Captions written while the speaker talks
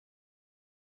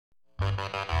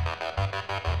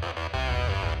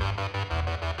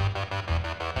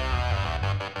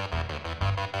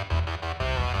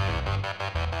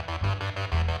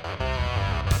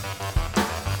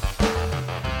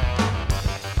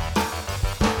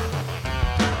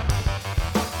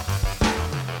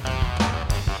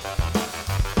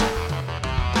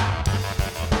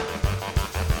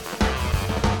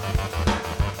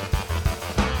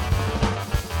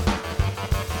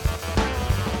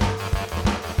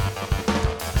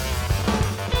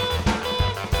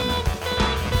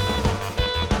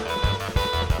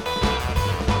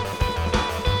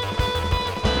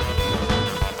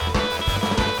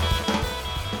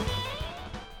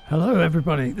Hello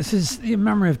everybody, this is the In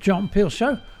Memory of John Peel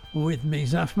show with me,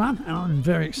 Zafman, and I'm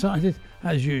very excited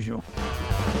as usual.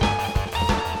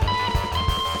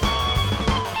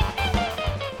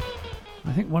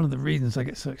 I think one of the reasons I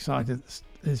get so excited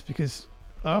is because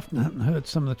I often haven't heard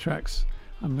some of the tracks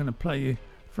I'm going to play you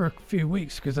for a few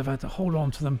weeks because I've had to hold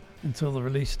on to them until the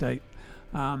release date.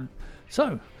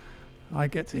 So I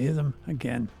get to hear them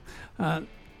again.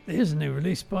 Here's a new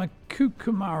release by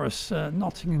Kukumaris,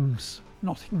 Nottingham's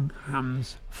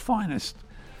finest,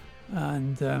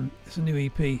 and it's a new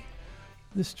EP.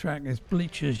 This track is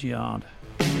Bleacher's Yard.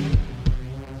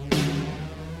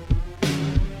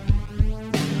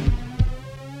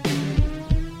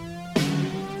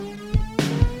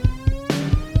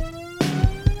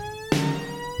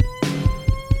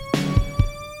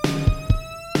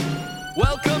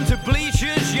 Welcome to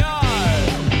Bleacher's Yard.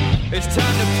 It's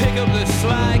time to pick up the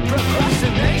slack.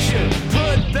 Procrastination.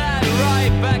 Put that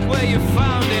right back where you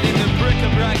found it, in the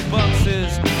bric-a-brac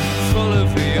boxes full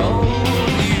of the old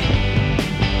you.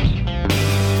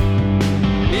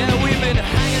 Yeah, we've been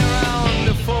hanging around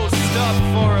a full stop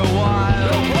for a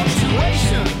while. No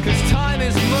punctuation, 'cause time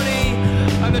is money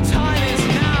and the time is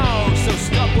now. So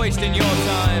stop wasting your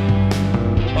time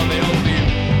on the old view.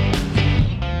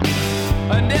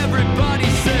 And everybody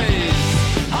says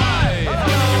hi,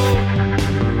 hello.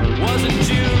 Wasn't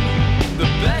June the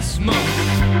best month?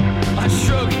 I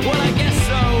shrugged, well I guess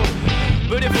so.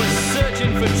 But if we're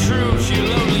searching for truth, you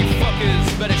lonely fuckers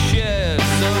better share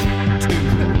some too.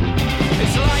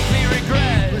 It's likely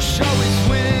regret. The show is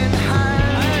winning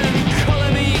hand. And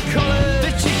colour me colours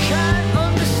that you can't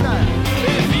understand.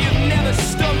 If you've never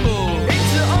stumbled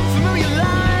into unfamiliar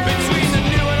land between the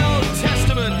New and Old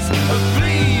Testaments of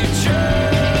bleachers.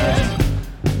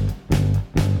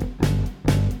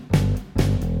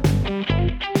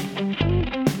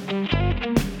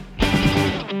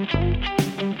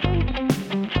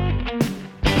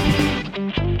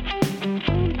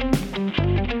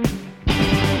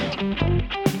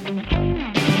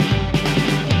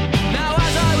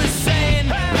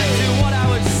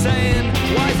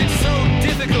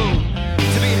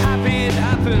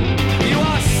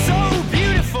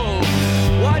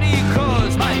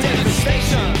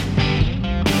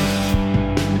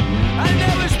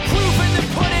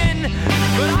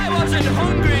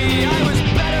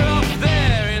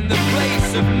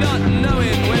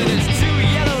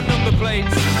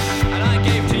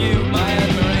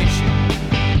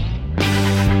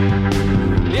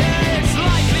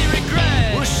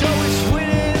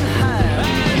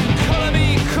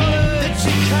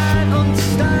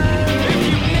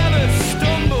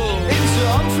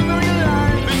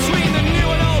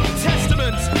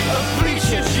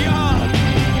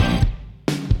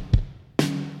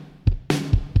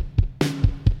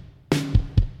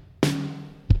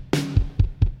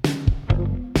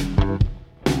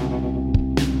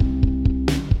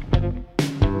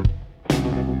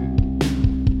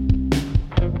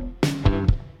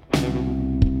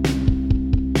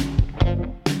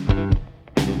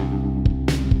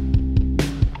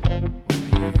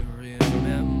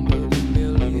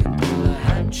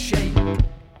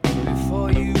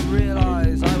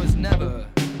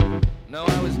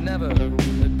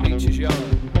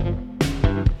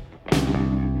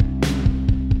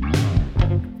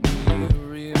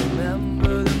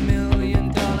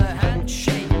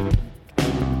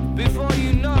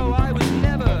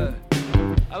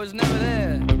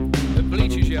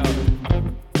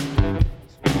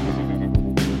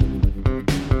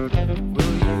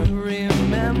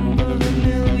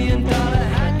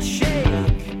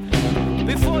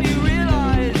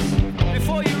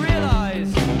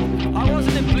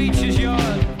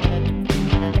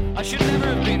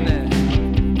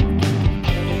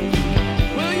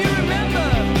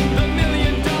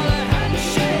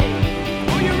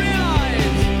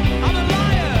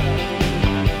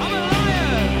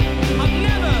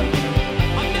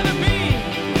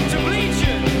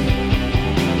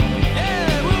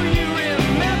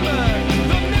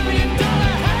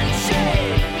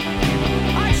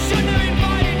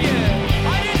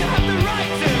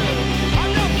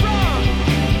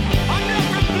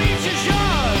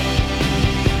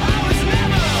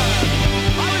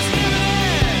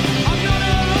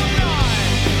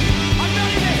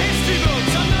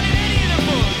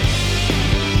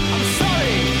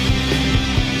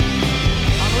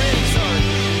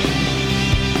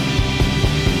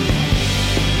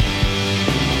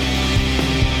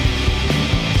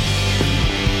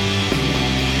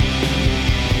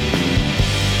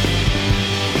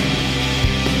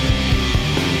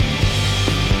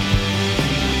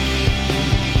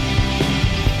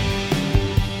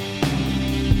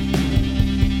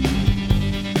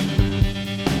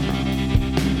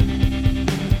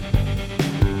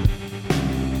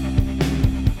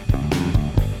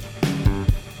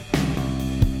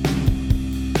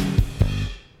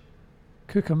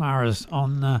 Kookaburras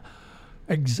on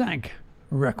Exag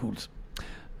Records.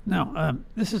 Now,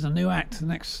 this is a new act. The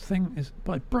next thing is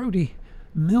by Brodie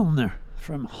Milner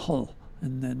from Hull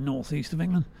in the northeast of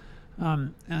England.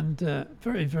 And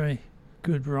very, very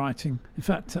good writing. In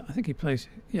fact, I think he plays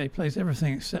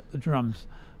everything except the drums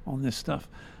on this stuff.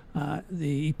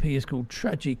 The EP is called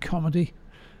Tragicomedy,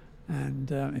 and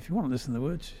if you want to listen to the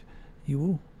words, you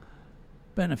will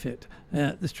benefit.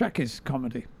 This track is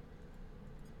comedy.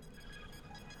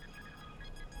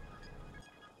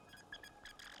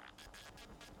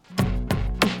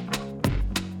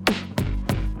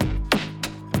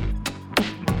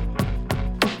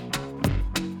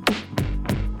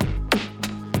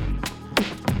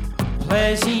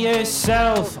 Pleasure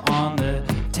yourself on the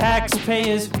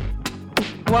taxpayers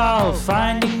while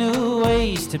finding new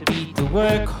ways to beat the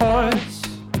workhorse.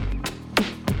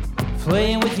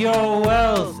 Playing with your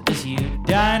wealth as you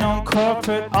dine on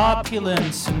corporate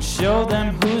opulence and show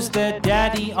them who's their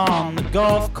daddy on the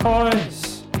golf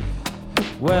course.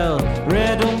 Well,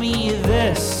 riddle me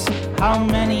this: how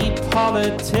many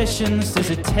politicians does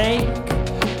it take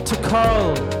to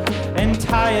cull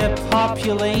entire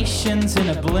populations in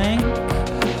a blink?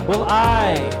 Well,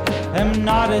 I am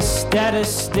not a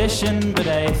statistician, but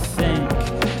I think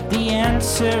the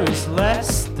answer is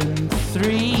less than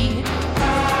 3.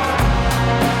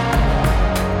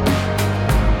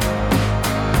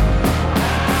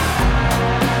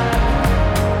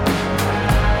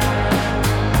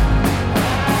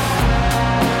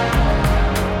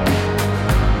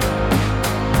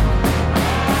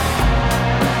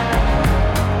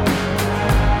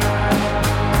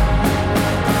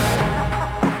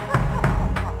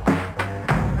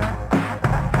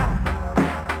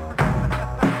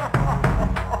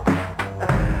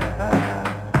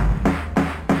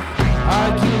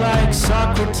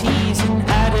 Socrates and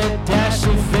add a dash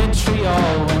of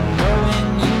vitriol when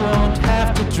knowing you won't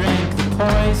have to drink the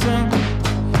poison.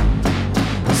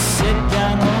 Sit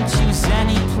down, won't you,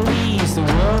 Zanny, please? The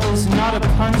world is not a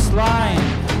punchline.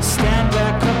 Stand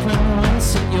back up and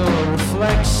wince at your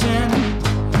reflection.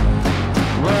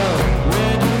 Well,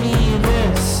 riddle me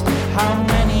this: how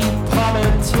many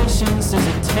politicians does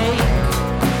it take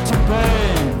to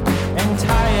burn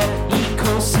entire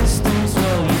ecosystems?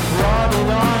 Well, you brought it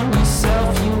on yourself,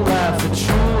 you laugh at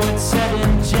true words said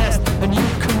in jest, and you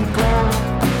can go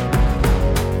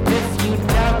if you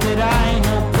doubt that I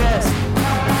know best.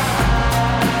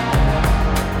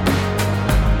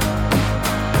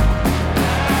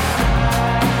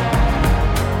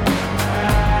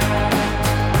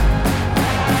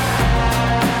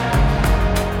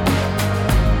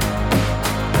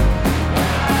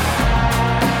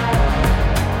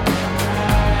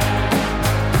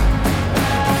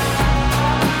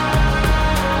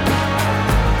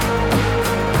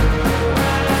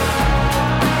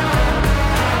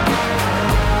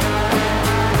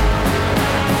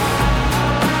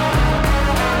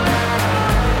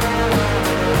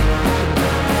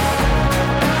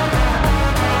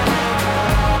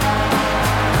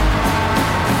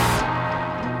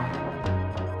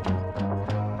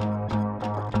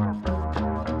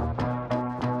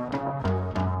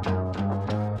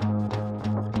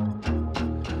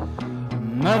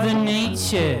 Mother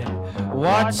Nature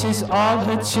watches all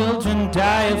her children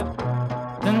die of,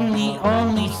 then the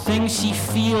only thing she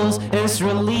feels is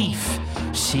relief.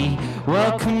 She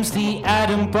welcomes the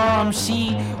atom bomb,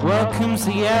 she welcomes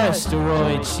the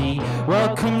asteroid, she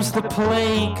welcomes the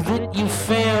plague that you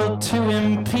failed to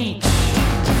impeach.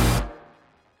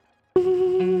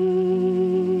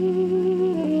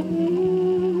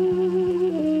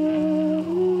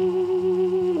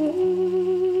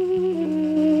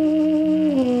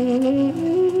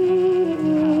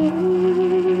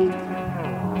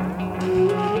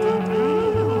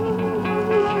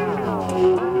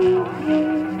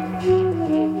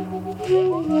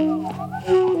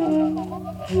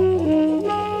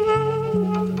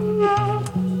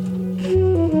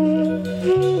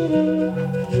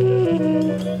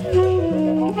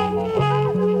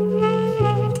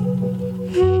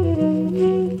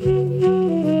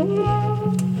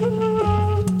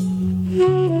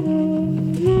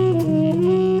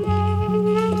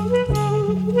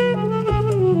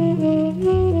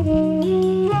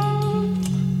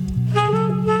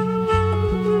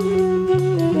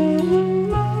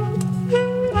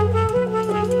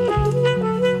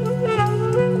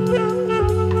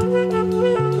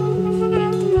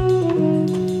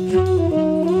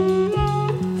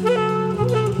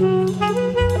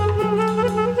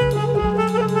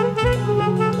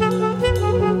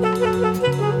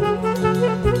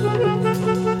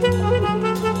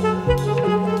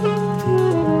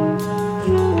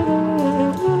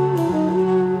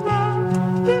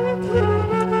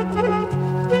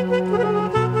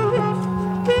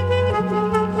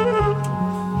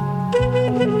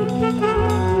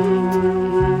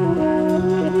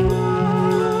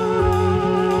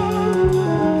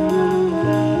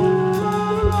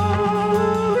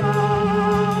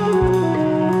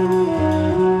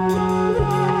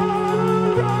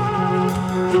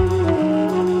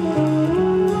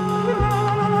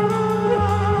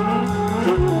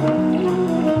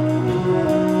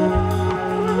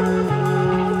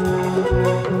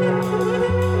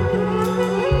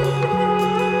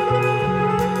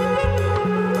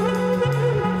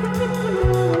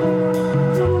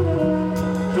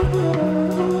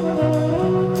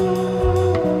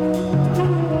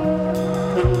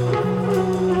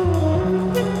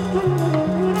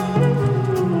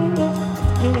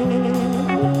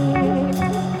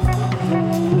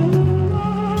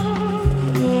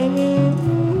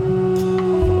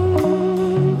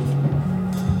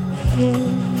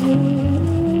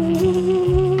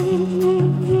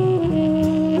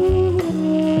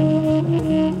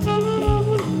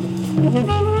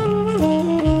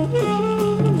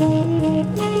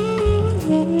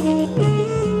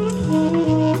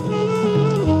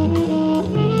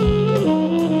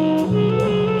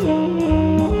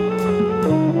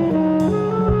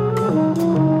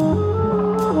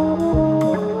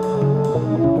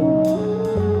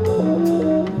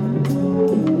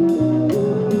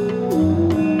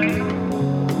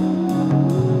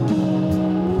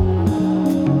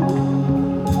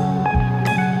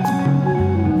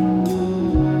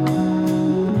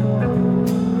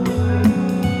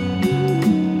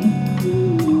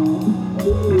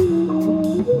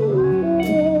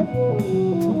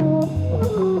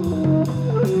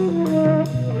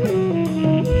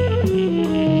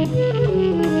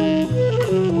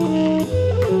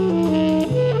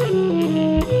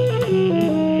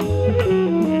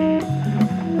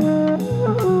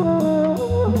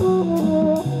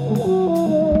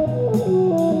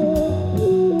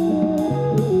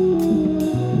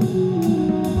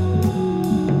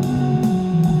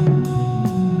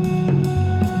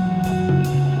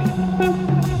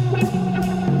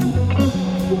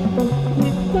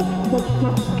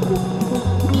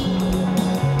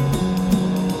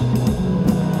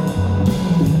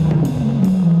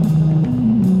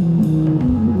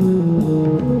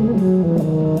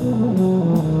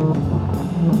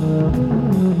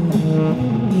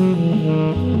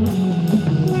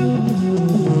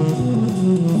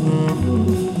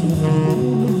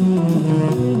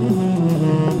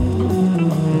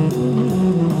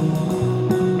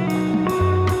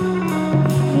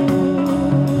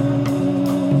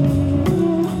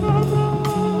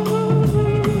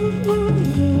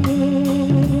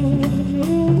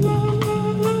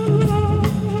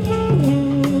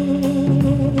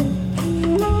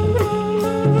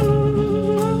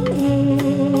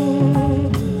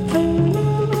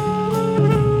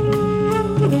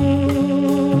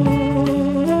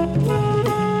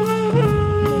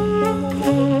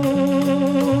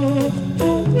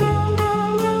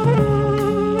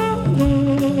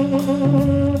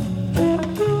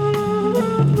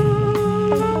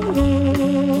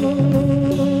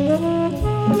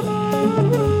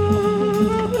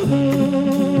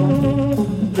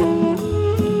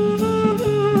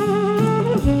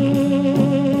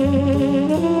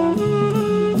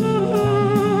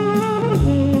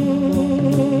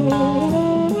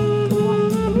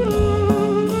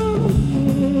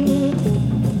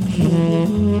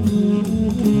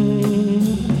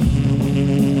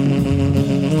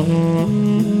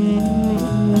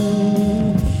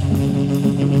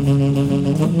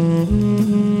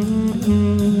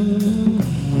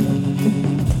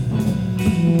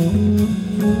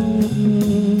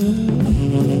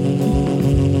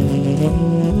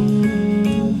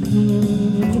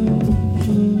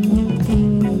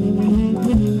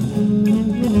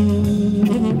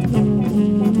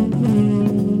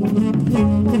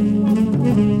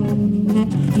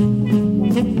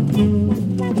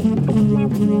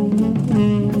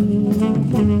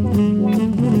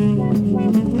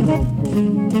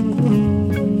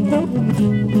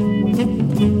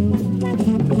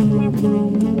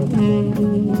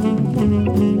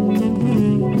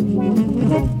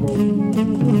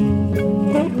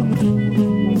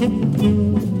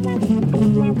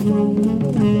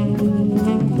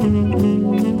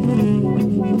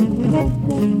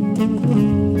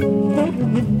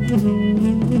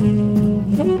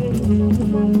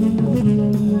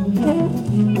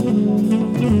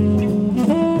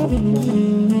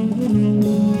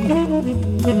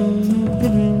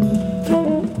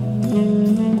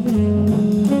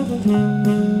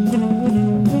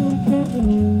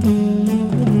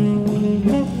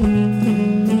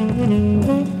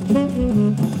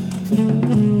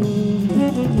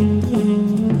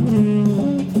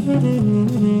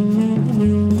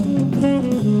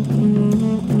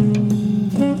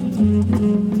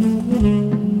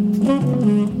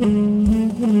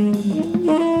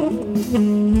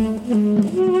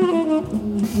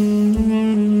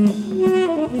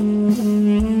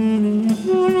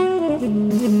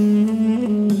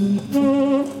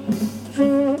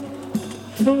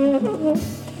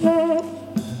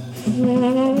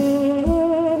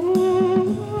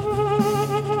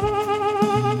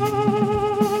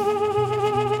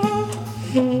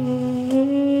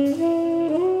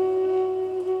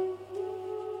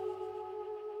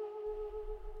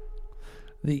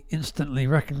 The instantly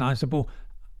recognisable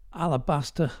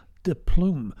Alabaster de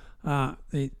Plume.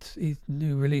 It's his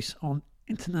new release on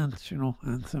International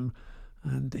Anthem,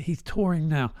 and he's touring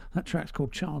now. That track's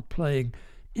called Child Playing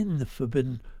in the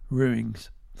Forbidden Ruins.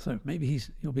 So maybe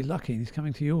you'll be lucky and he's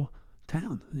coming to your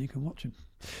town and you can watch him.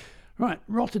 Right,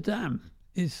 Rotterdam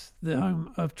is the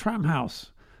home of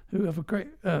Tramhouse, who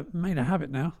have made a habit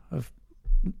now of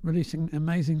releasing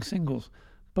amazing singles.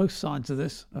 Both sides of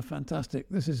this are fantastic.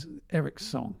 This is Eric's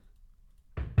song.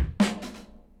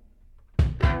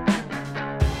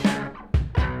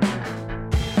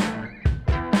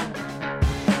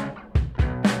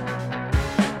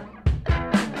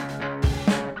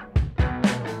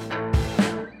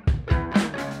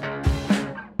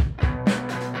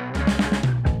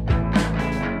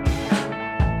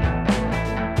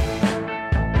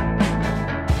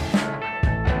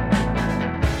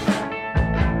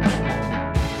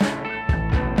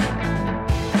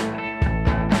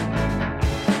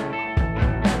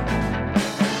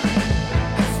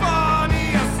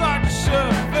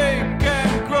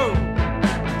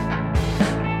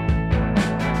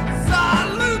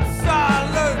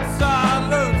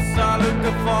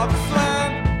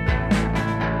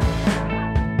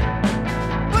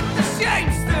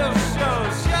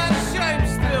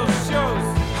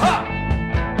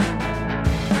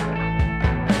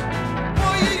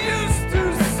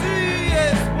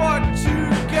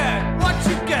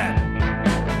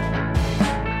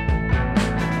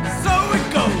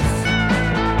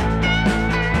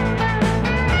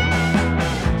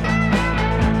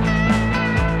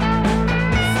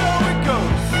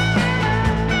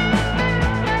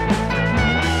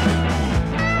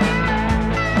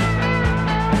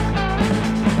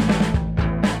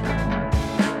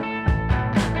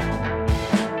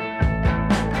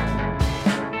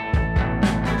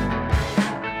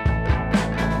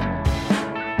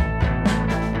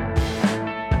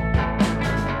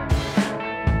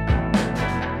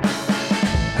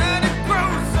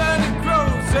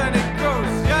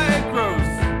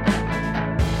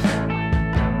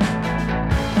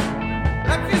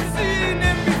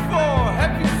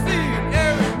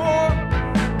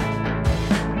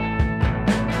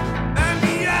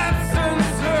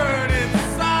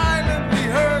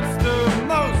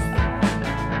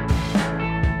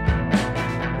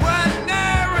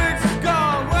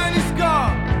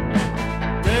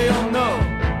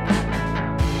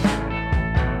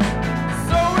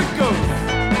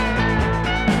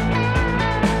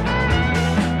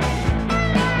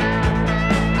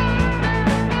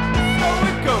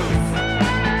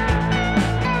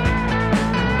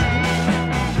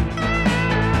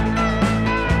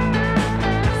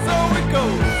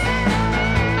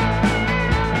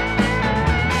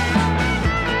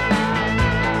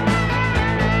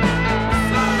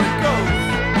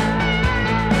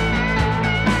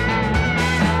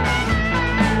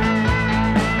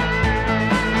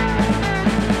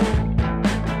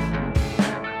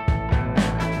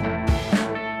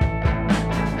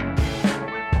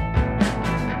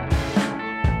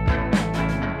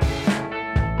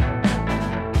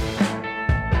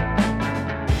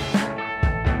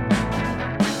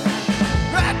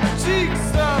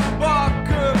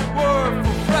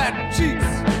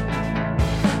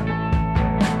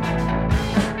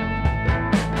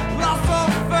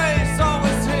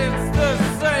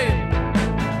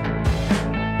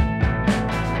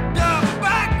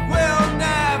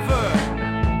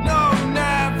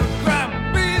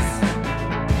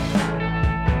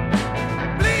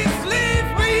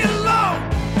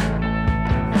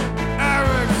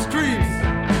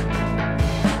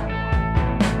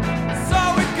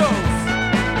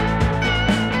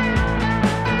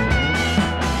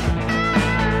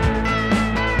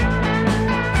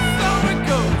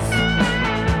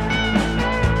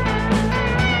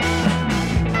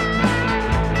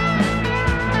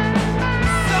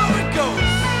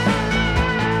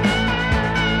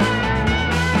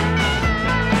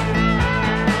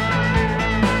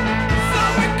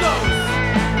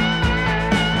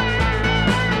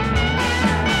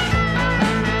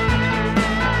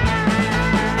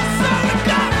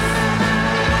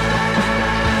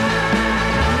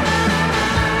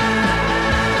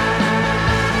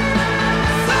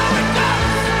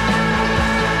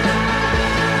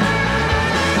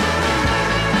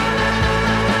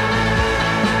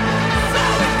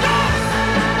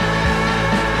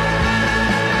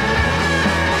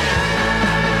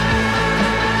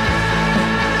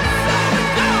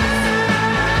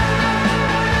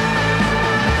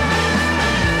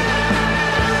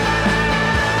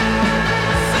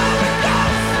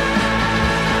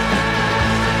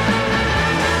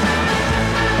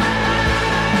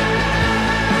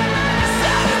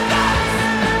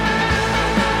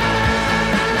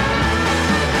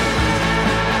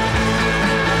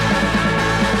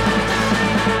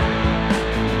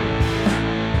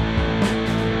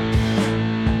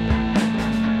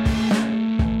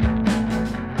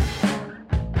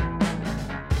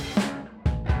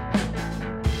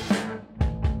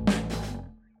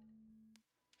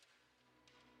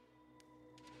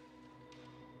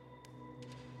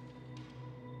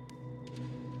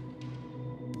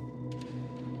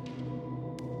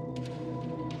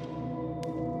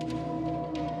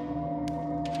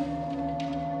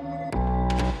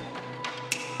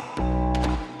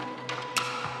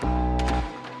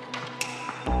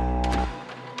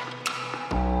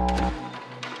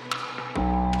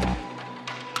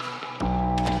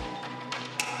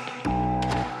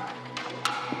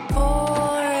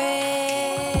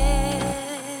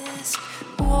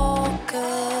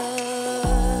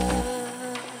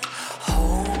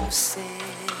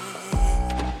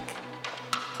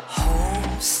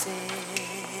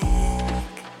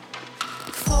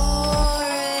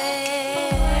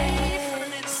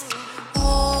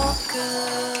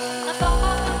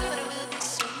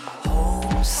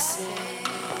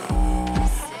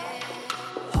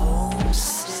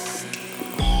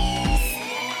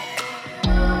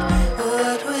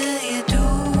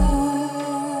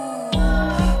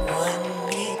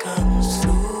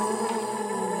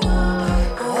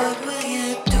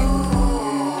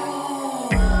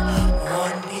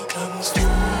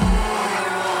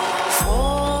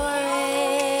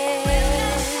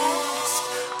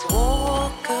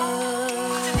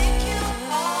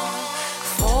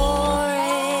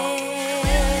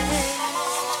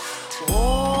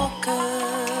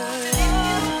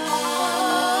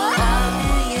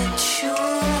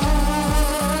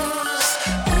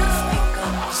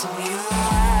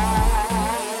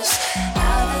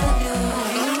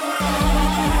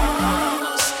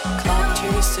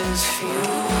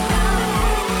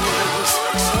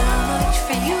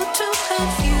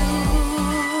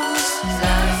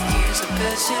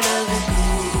 to love the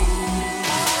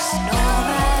blues. No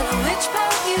matter which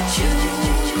path you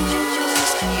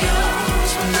choose, yours will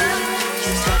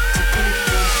always have to be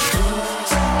yours.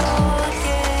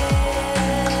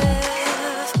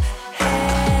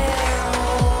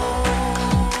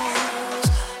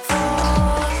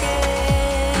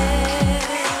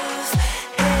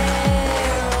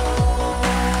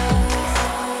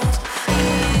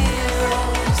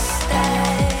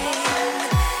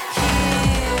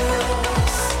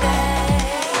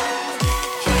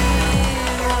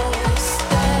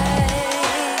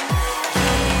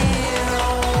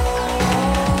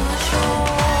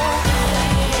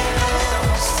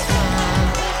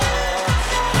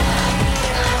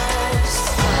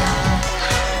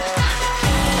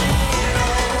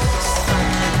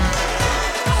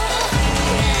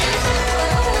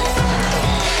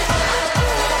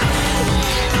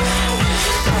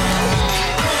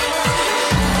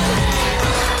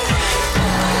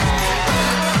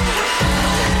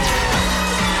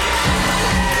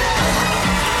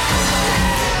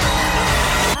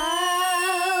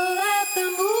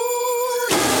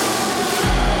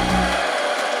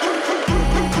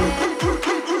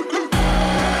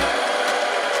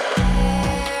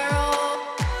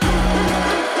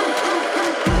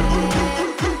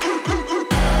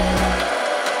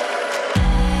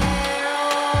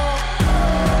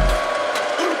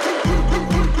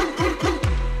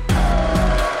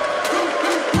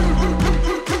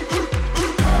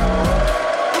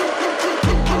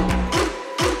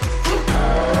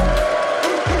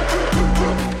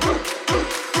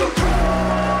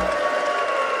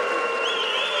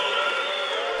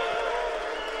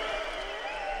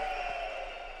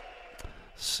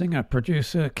 Singer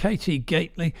producer Katie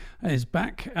Gately is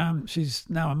back. She's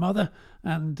now a mother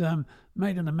and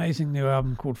made an amazing new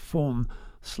album called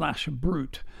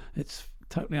Form/Brute. It's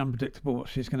totally unpredictable what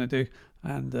she's going to do,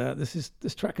 and this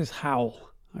track is Howl.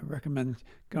 I recommend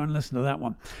go and listen to that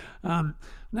one.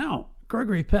 Now,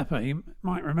 Gregory Pepper, you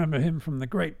might remember him from the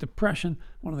Great Depression,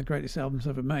 one of the greatest albums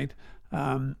ever made,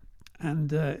 and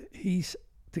he's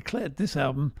declared this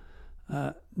album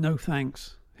no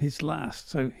thanks, his last,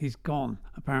 so he's gone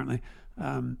apparently.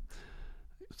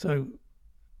 So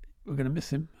we're going to miss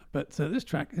him, but this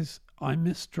track is I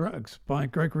Miss Drugs by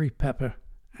Gregory Pepper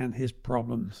and His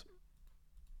Problems.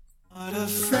 Not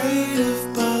afraid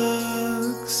of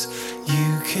bugs,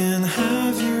 you can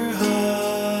have your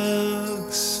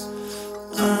hugs.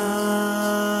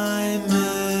 I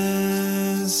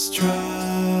miss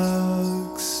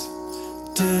drugs.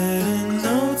 Didn't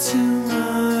know too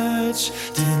much,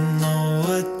 didn't know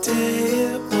what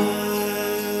day it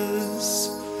was.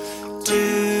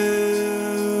 Doing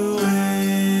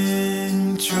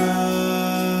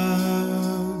drugs.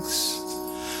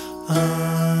 I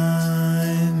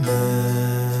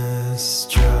miss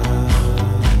drugs.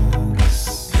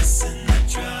 Missing the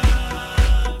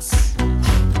drugs.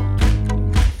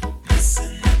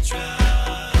 Missing the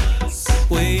drugs.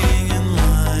 Waiting in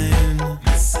line.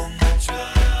 Missing the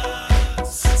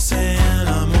drugs. Saying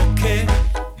I'm okay.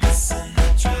 Missing the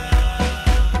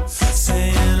drugs.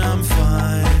 Saying I'm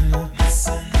fine.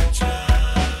 Missing the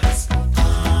drugs.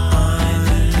 I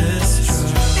miss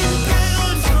drugs. In bed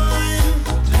on time.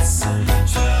 Missing the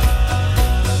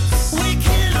drugs.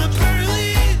 Waking up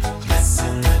early.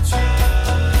 Missing the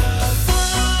drugs.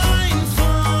 Fine,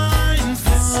 fine,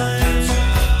 fine.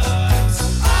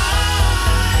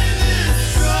 I miss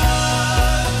drugs.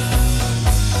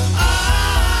 I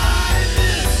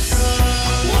miss drugs.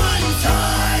 One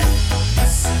time.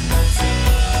 Missing the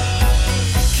drugs.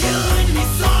 Killing me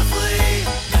softly.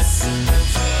 Missing the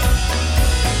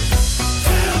drugs.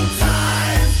 Two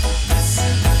times.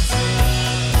 Missing the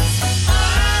drugs. I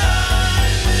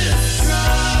miss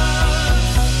drugs.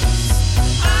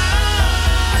 I miss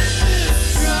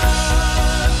drugs.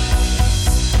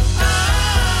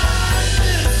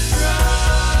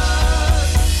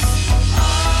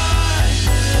 I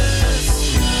miss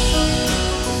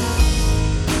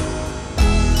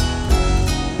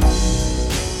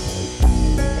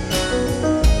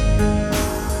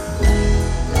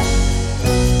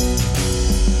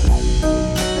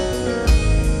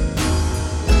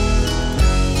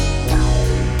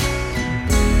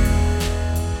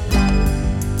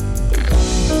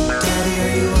Daddy,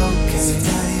 are you okay?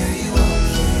 Daddy, are you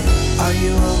okay? Are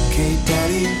you okay,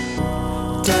 Daddy?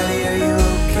 Daddy, are you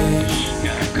okay?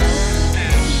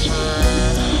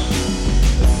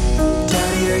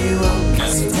 Daddy, are you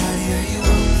okay? Daddy, are you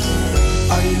okay?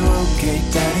 Are you okay,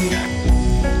 Daddy?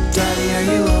 Daddy, are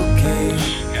you okay?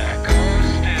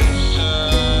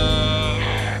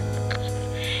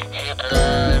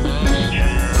 Daddy,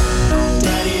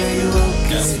 are you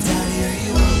okay? Daddy, are you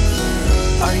okay?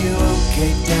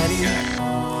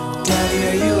 Daddy,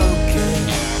 are you okay?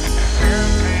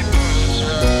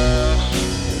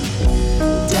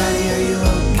 Daddy, are you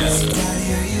okay? Daddy,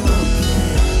 are you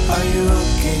okay? Are you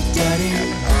okay, Daddy?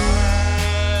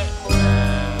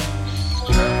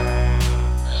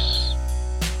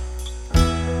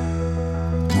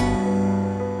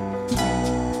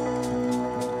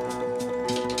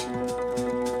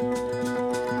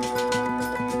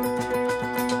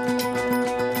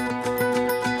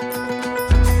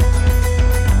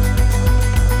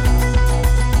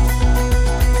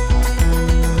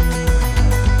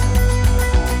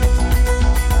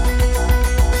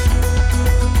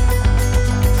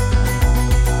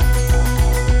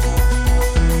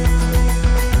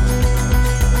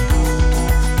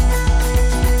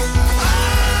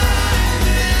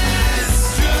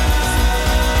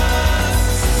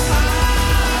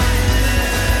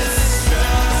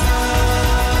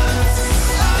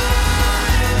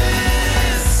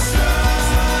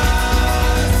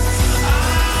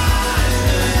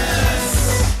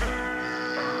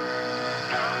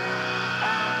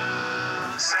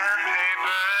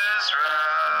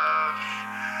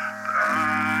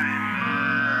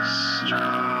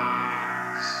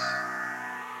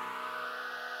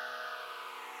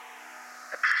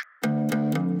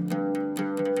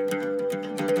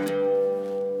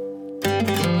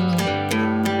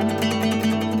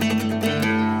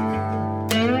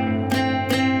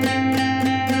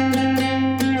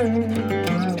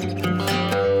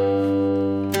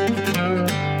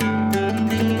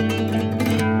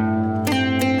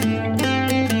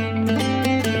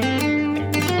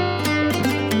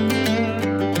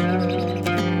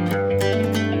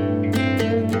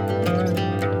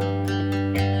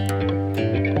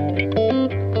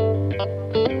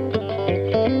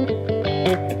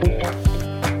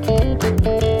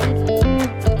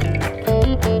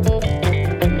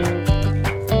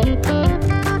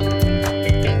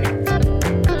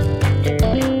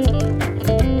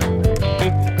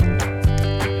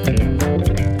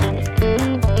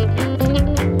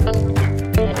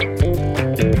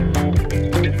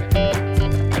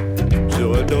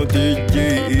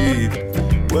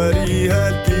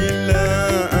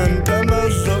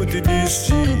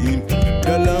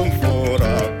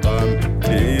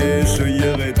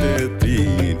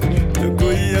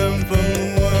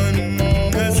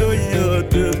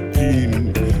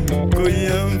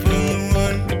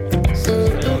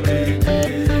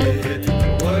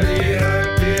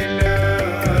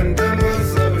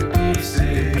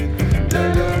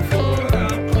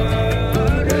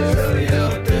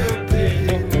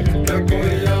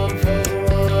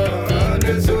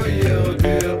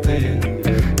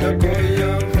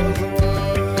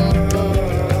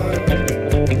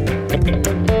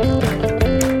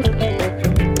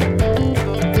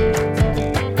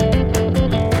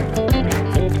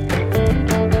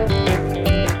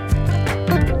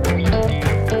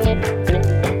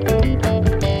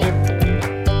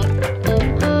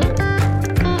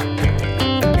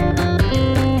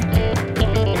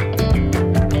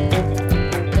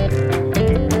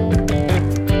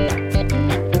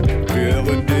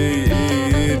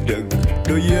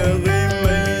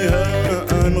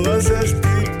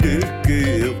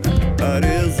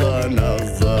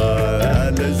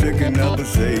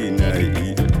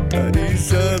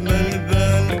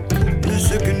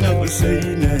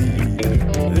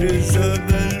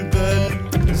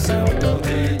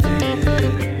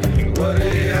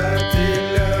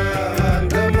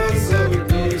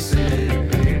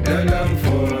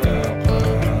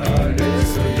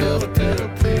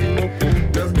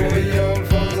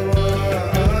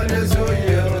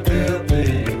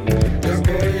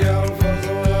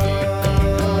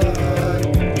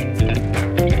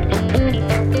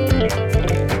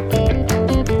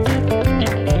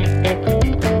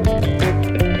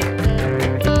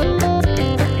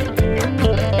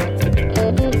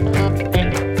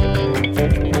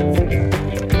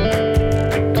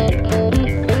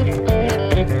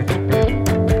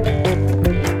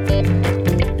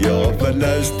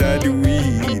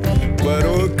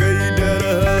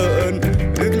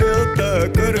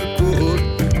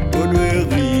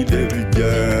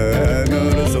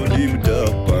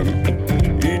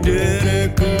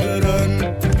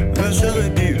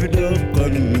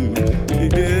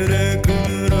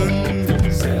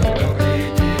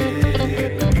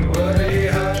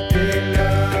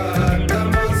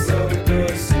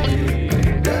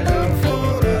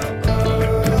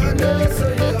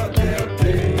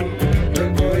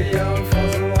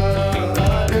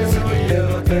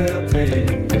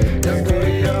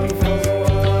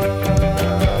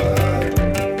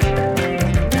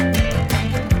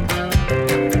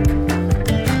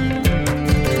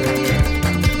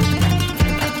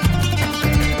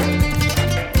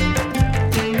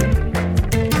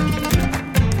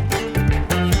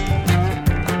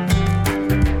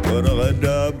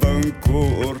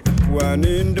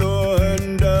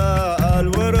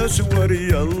 أسور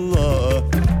يلا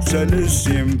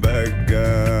سلسم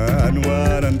بقان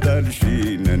ورن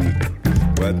تلشينن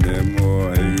ودمو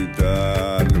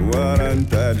هيتال ورن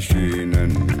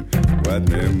تلشينن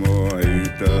ودمو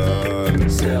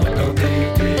هيتال سيغلو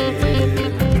ديتي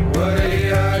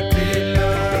ورياتي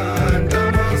لان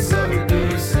تمصر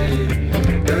دوسي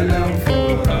دلم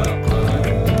فراقا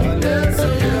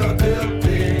لنسيغ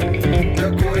تغطي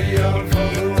تكويا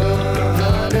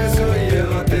فضوان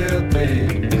لنسيغ تغطي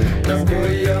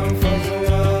تكويا فضوان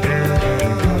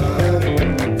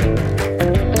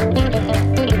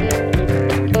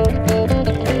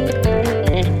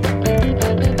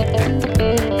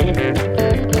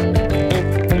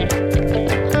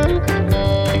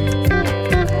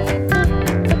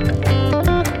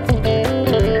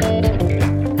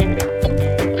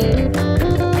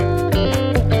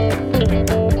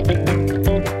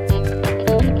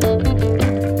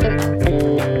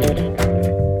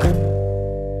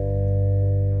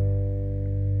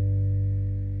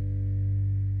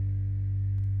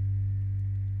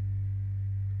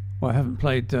Well, I haven't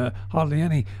played hardly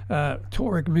any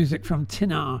Tuareg music from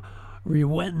Tinar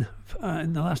Riwen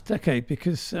in the last decade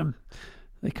because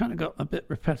they kind of got a bit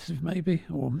repetitive maybe,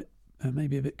 or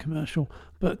maybe a bit commercial.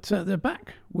 But they're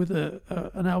back with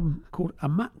an album called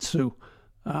Amatsu,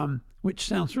 which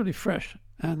sounds really fresh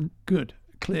and good,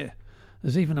 clear.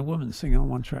 There's even a woman singing on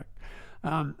one track.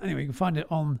 Anyway, you can find it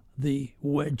on the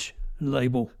Wedge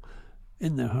label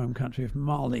in their home country of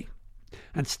Mali.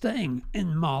 And staying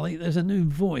in Mali, there's a new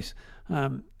voice,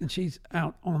 and she's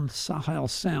out on Sahel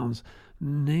Sounds.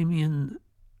 Namian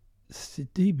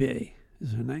Sidibe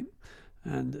is her name,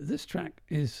 and this track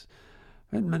is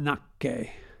Manake.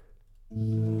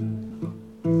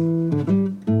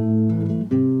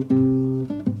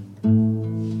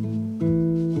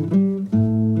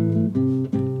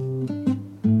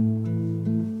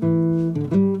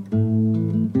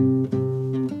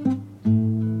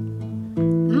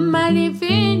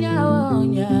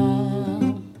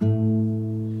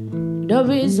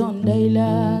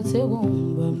 Zondaila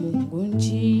segumba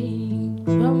mungunchi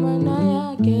pamana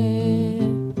yake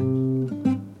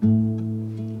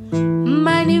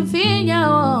manifinya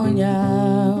onya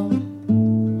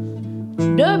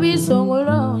dobi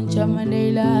songolo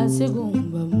chamanela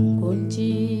segumba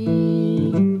mungunchi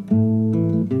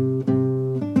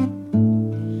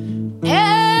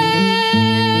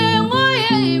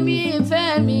moye mi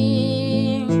femi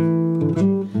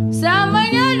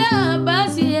samanyala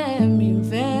basi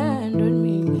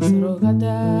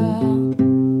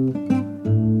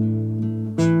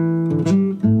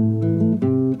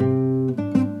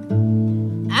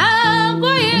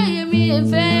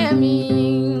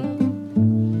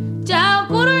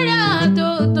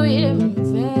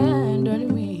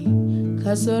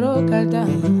Kasoro kata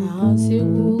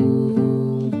asigu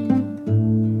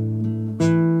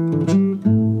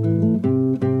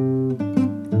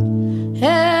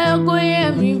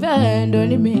Goye mi vendo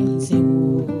ni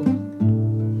mensigu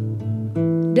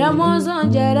Damozo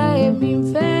njara e mi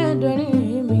vendo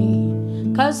ni mi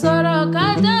Kasoro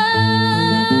kata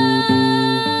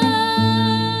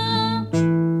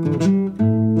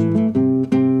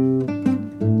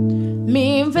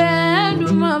Mi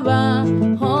vendo maba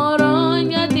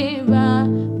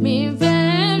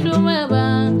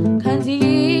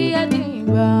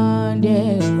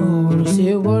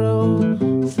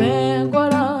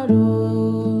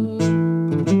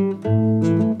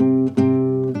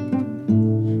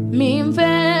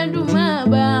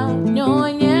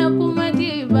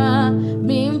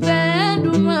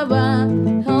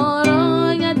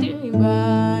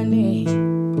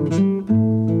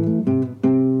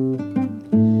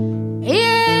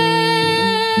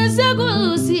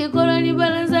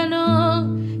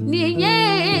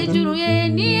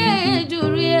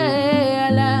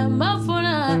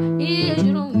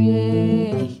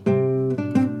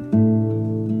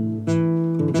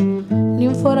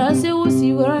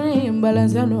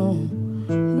Balanzano,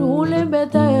 Nule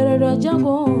beta era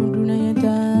jango,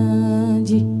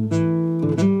 Dunayatanji.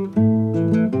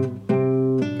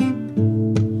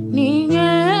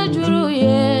 Ninya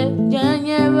Juruye,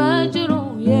 Janyeva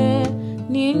Juruye,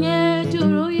 Ninya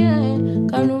Juruye,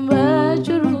 Kanumba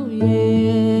Juruye.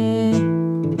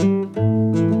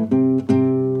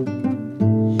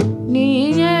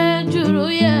 Ninya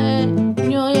Juruye,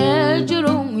 Nyoye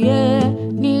Juruye,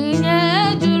 Ninya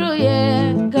Juruye,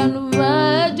 Kanumba.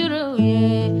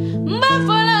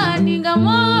 Mbafala ninga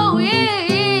mo we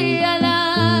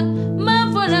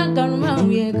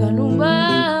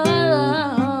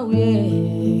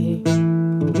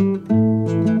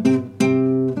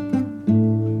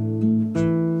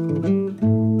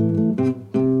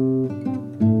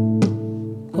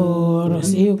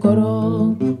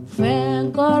koro,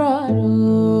 fen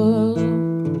kororo.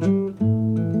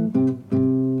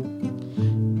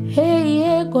 Hey,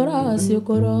 yeah, kora si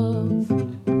koro.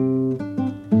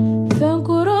 Fen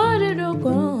koro de do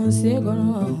koro si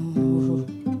koro.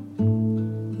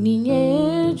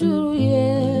 Ninye juru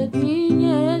ye,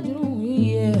 ninye juru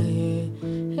ye,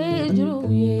 hey juru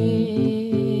ye.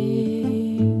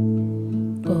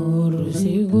 Koro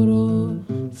seguro,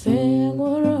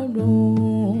 fengoro do.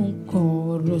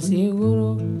 Koro seguro,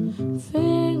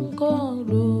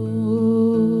 fengoro,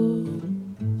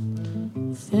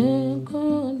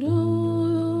 fengoro.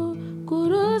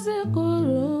 Koro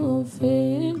seguro,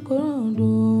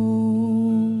 fengoro.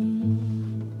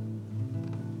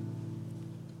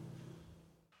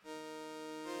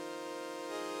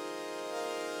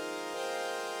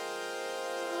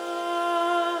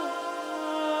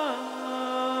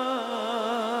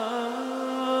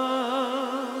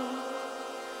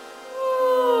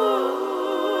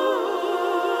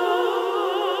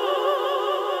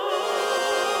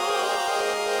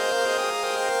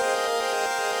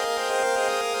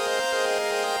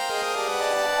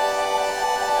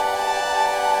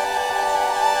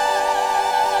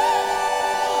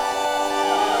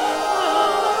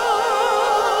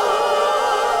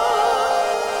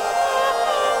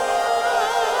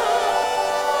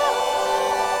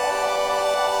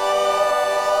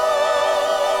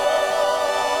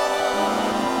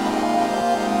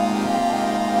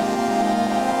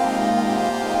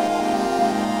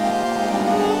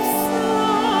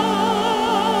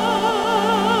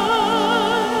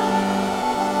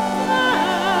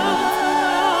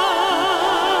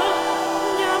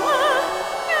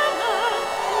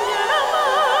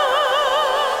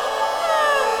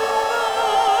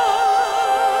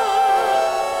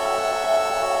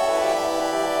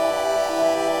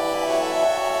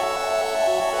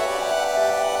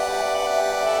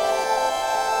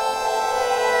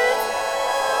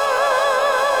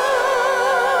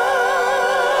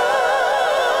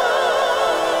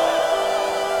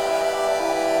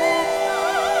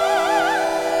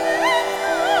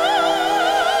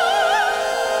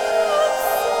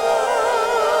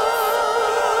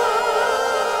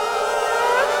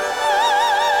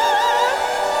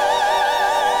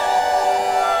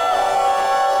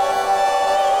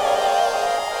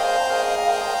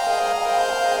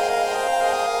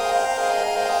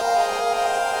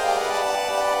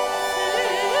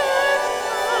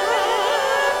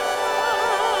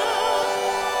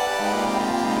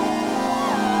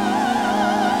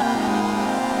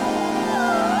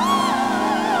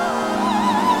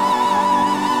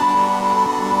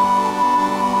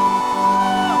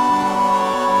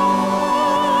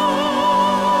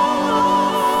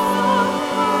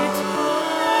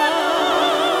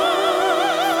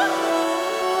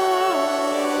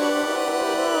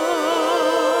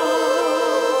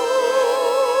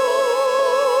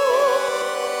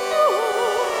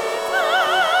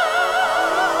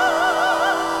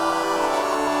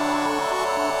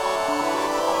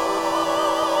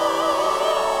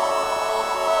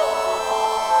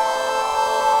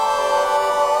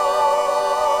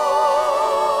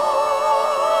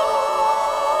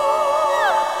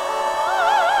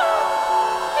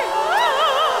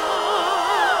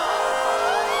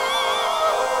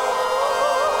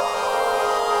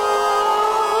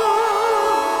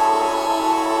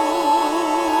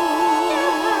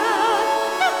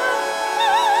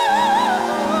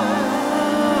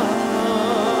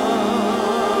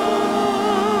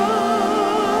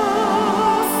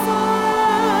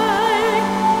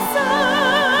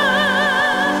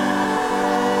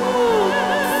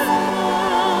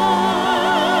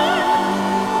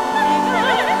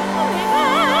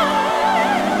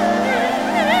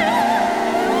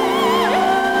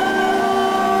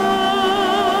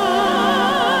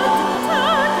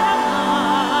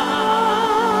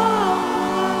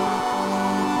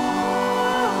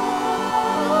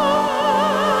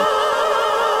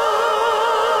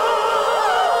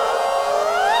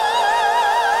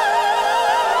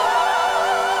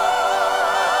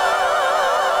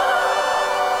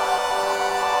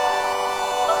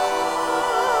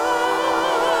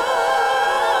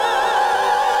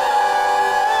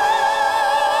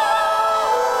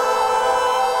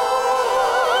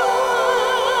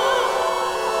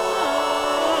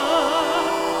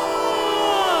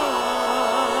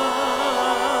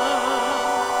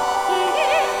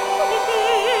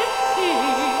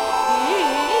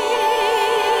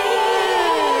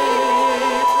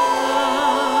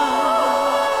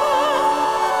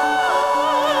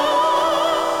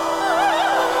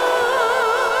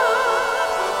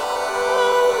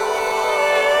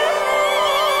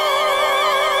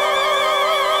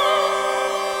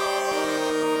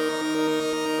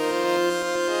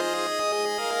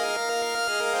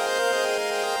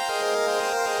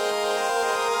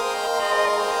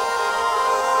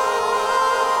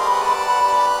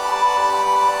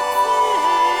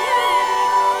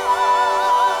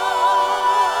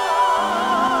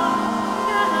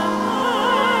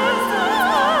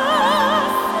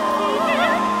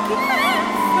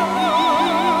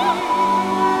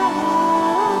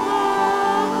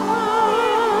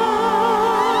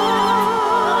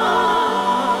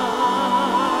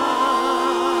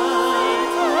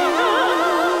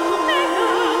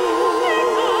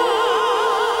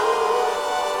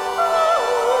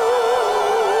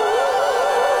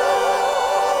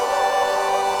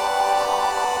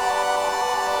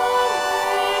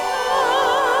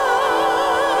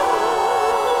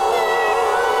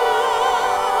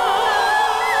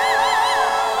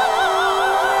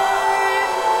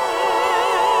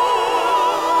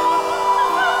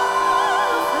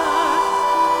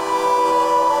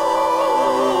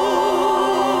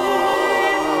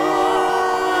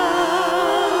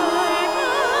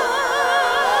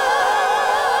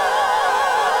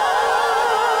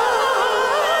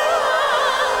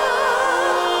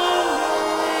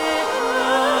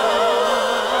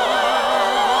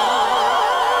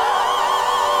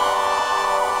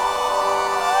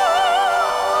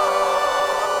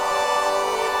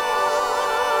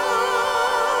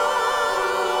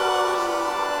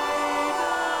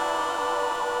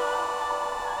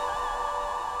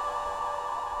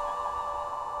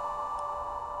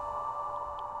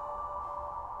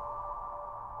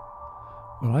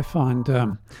 Well, I find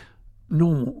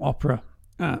normal opera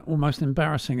almost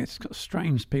embarrassing. It's got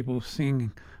strange people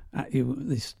singing at you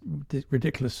these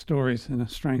ridiculous stories in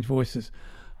strange voices.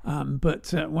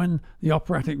 But when the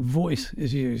operatic voice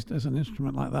is used as an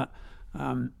instrument like that,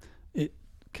 it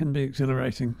can be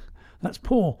exhilarating. That's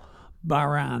Paul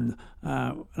Baran.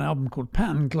 An album called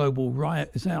Pan Global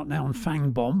Riot is out now on Fang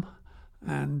Bomb,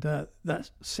 and that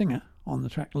singer on the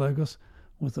track Logos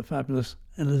was the fabulous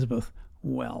Elizabeth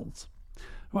Wells.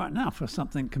 Right, now for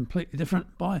something completely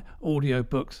different by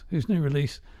Audiobooks, whose new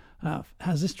release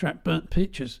has this track Burnt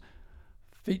Peaches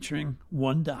featuring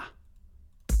Wonder.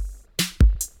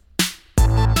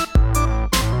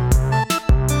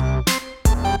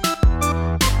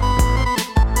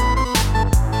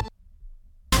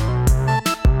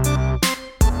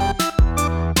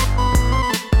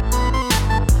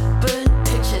 Burnt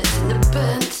pictures in the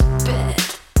burnt bed.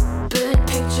 Burnt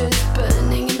pictures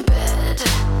burning in bed.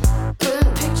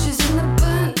 Burnt pictures in the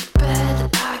burnt bed.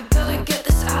 I gotta get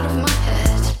this out of my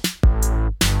head.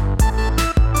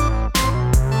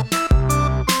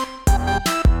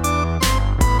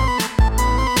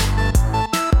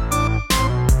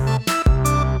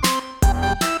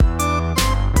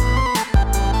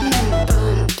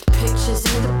 Burnt pictures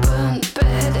in the burnt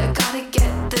bed. I gotta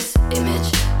get this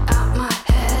image out my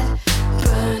head.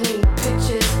 Burning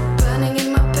pictures, burning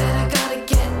in my bed. I gotta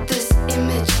get this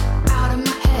image out of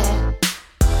my head.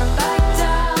 Back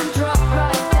down, drop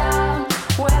right down.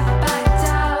 Went back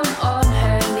down on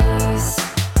her knees.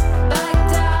 Back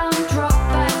down, drop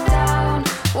back down.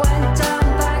 Went down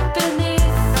back beneath.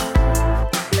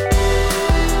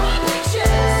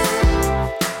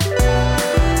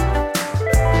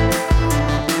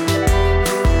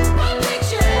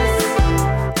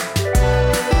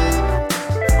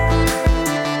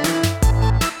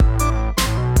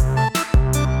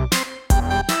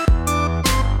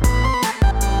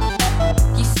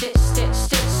 You stitch, stitch,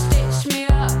 stitch, stitch me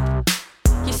up.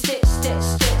 You stitch, stitch,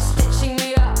 stitch, stitching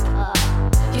me up.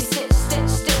 You stitch, stitch,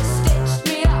 stitch, stitched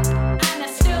me up. And I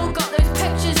still got those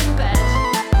pictures in bed.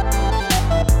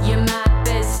 Your mad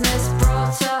business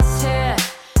brought us here.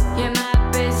 Your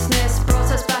mad business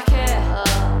brought us back here.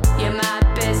 Your mad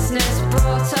business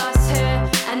brought us here.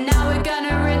 And now we're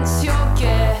gonna rinse your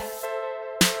gear.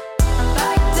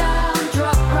 Back down,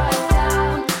 drop right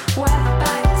down. Went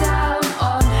back down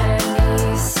on her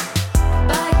knees.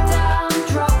 Back down,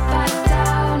 drop back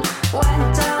down.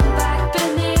 Went down back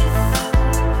beneath.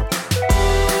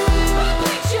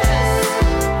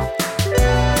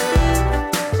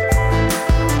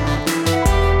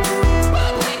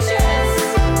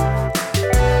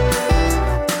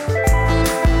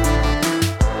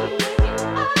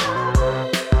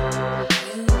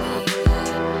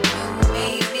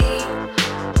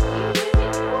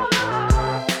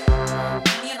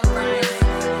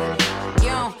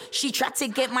 Yo, she tried to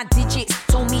get my digits,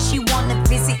 told me she wanna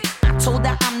visit. I told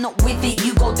her I'm not with it.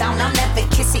 You go down, I'll never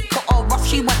kiss it. Cut her off,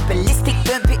 she went ballistic.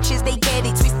 Burnt pictures, they get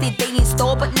it twisted. They in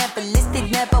store but never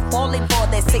listed. Never falling for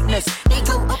their sickness. They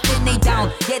go up and they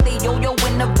down. Yeah, they yo-yo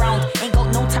in the round. Ain't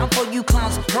got no time for you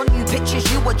clowns. Run you pictures,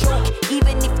 you a joke.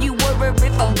 Even if you were a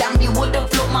river, damn, you would've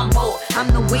float my boat. I'm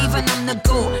the wave and I'm the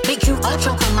goat. Make you all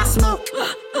choke on my smoke.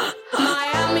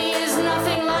 Miami is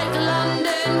nothing like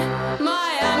London.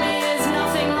 Miami is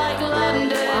nothing like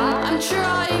London. I'm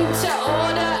trying to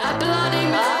order a Bloody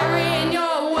Mary and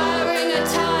you're wearing a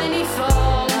tiny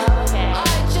phone.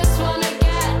 I just wanna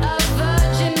get a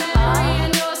Virgin Mary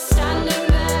and you're standing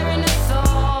there in a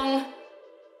thong.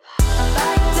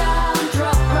 Back down,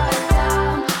 drop right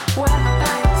down. Went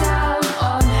back down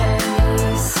on her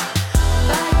knees.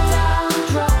 Back down,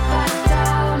 drop back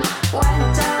down.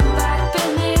 Went down back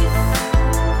beneath.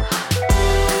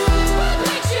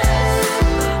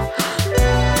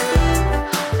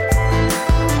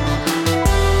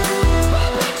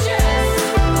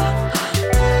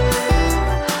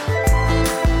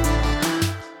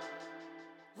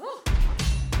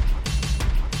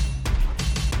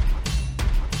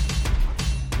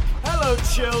 Hello,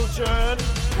 children.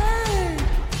 Hey.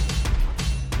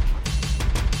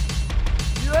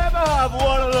 You ever have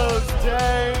one of those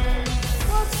days?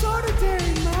 What sort of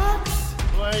day, Max?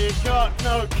 Where you got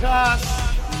no cash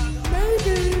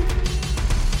Maybe.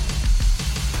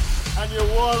 and your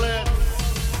wallet's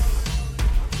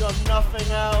got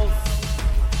nothing else?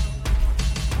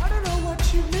 I don't know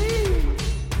what you mean.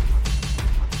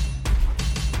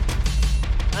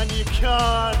 And you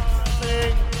can't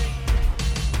think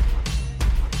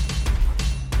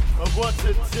of what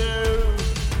to do,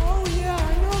 Oh yeah,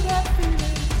 I know that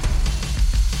feeling.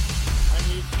 and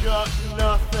you've got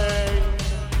nothing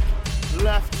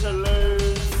left to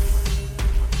lose.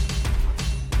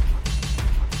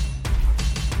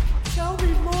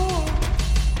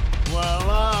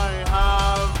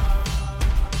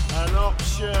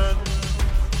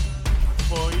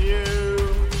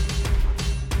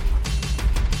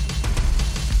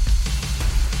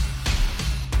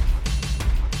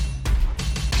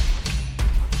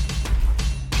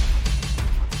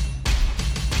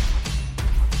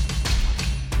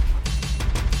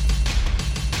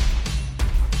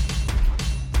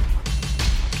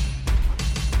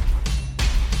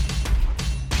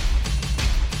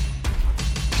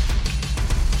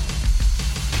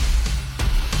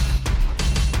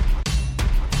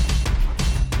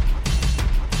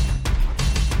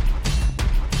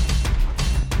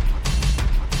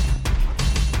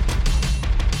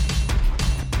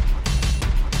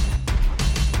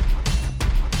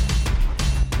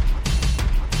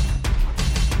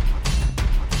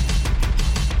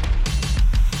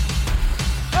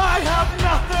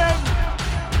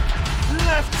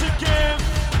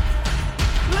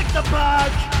 the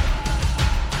bag.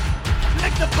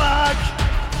 Lick the bag.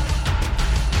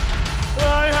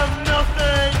 I have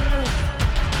nothing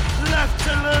left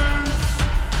to lose.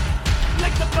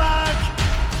 Lick the bag.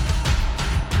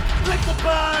 Lick the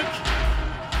bag.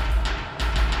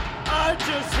 I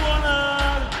just wanna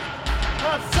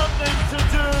have something to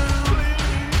do.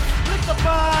 Lick the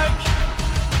bag.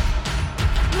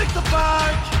 Lick the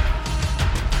bag.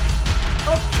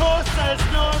 Of course there's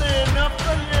not enough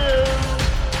for you.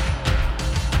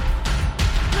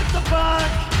 Lick the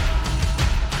bag.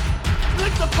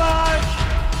 Lick the bag.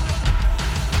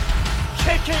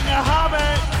 Kicking a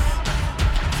habit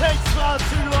takes far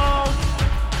too long.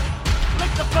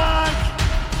 Lick the bag.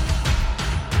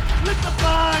 Lick the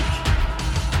bag.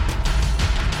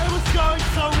 It was going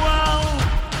so well,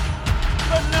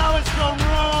 but now it's gone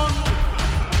wrong.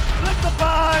 Lick the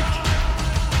bag.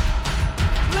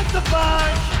 Lick the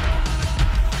bag.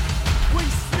 We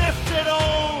sniffed it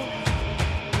all,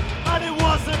 and it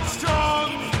wasn't strong.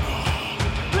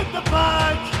 Lick the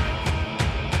bag.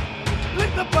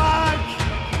 Lick the bag.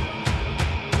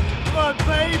 My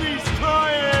baby's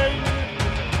crying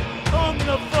on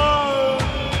the phone.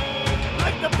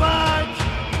 Lick the bag.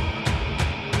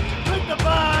 Lick the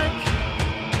bag.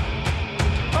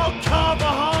 I'll carve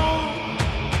a hole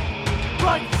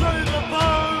right through the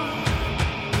bone.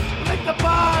 Lick the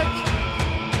bag.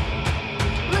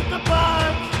 Lick the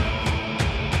bag.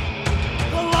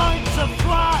 The lines are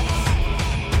flat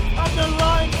and the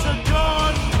lines are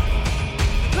gone.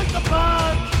 Lick the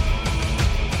bag.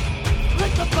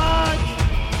 Lick the bag.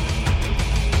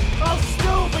 I'll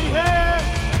still be here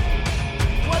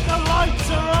when the lights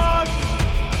are on.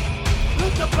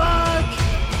 Lick the bag.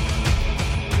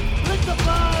 Lick the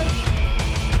bag.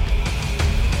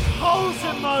 Holes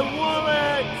in my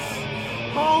wallet.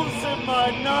 Holes in my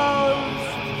nose.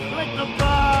 Lick the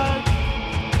bag.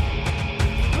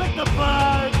 Lick the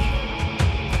bag.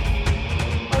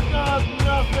 I got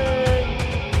nothing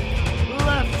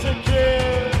left to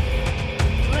give.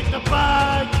 Lick the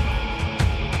bag.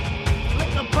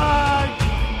 Lick the bag.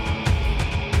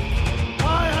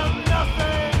 I have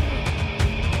nothing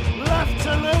left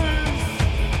to lose.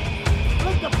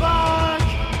 Lick the bag.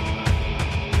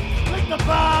 Lick the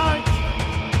bag.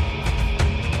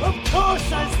 Of course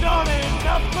there's not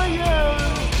enough for you.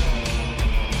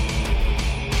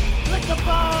 Lick the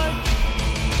bag.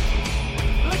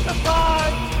 Lick the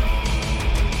bag.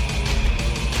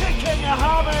 Kicking a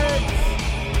habit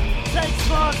takes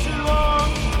far too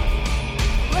long.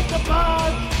 Lick the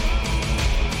bag.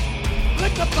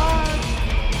 Lick the bag.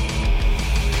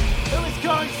 It was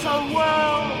going so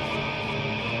well,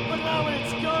 but now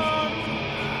it's gone.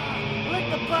 Lick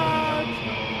the bag.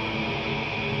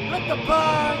 Lick the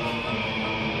bag.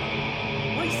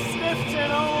 We sniffed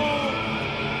it all,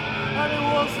 and it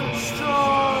wasn't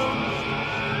strong.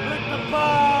 Lick the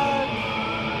bag.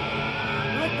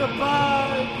 Lick the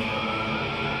bag.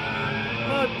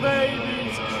 My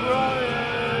baby's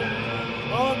crying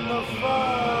on the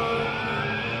phone.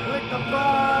 Lick the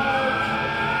bag.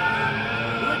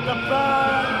 Lick the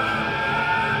bag.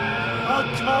 I'll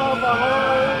carve a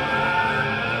hole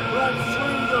right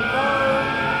through the bone.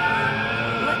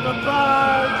 Lick the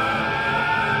bag.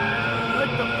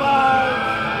 Lick the bag.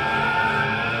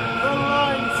 The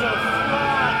lines are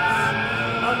flat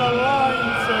and the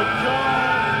lines are gone.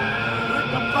 Lick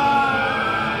the bag.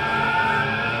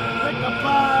 Lick the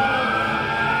bag.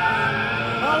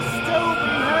 I'll still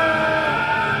be here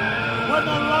when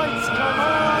the lights come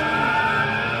on.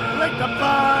 Lick the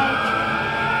bag.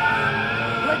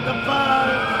 Lick the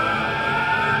bag.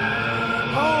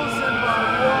 Holes in my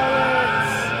wallet.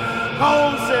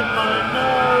 Holes in my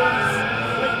nose.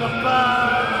 Lick the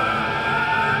bag.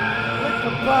 Lick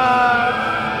the bag.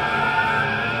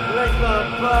 Lick the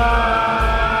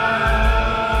bag.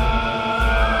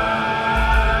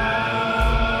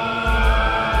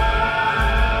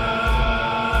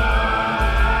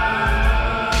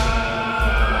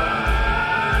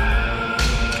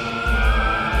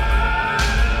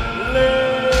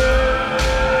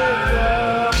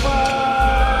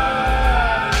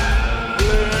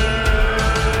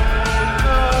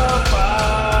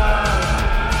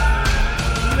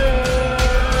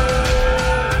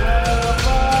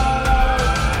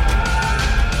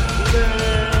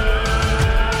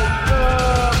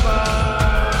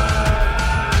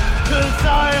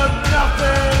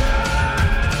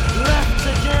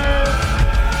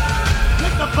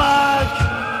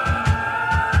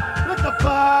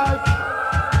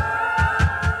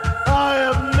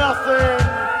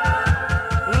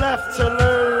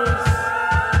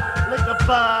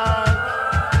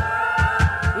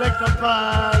 Lick the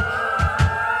bag.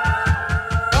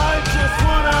 I just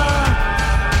wanna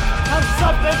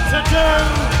nothing to do.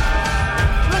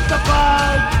 Lick the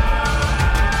bag.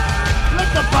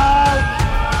 Lick the bag.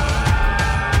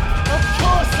 Of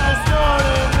course there's not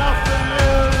enough for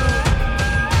you.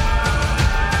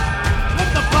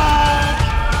 Lick the bag.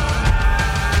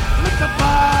 Lick the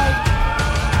bag.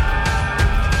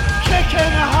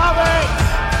 Kicking a habit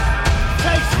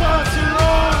takes far too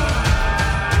long.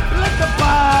 Lick the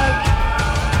bag.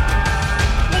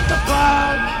 Lick the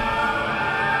bag.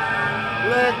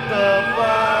 Lick the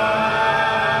bag.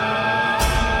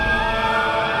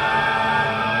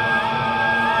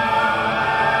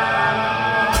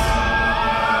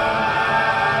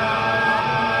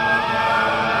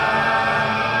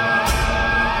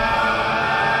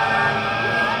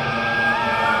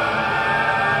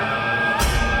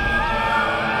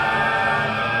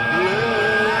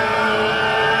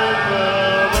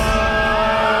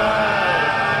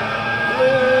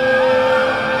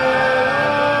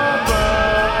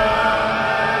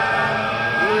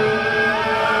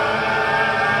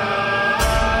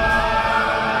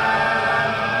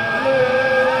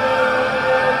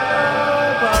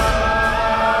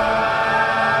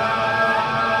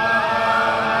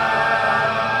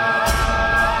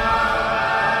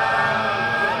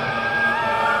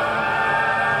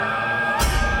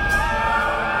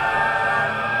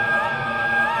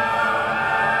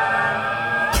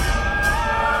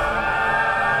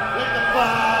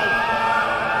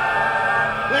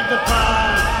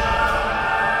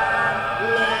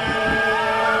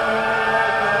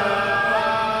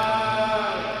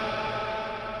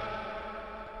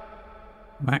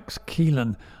 Max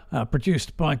Keelan,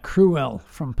 produced by Cruel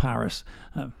from Paris.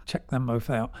 Check them both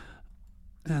out.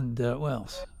 And what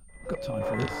else? Got time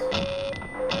for this.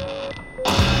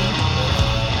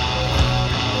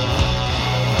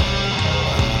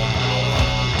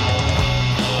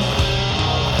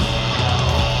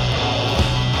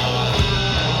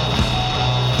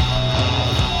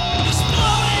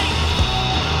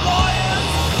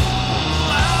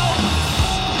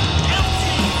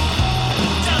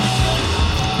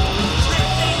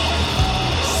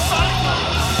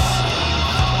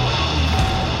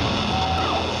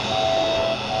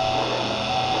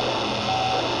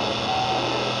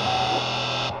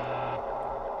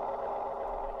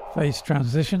 Phase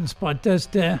Transitions by Des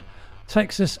Dare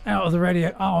takes us out of the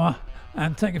radio hour,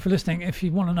 and thank you for listening. If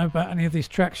you want to know about any of these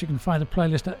tracks, you can find a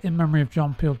playlist at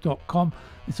inmemoryofjohnpeel.com.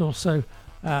 It's also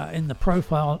in the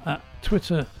profile at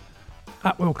Twitter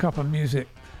at Will Cupper Music.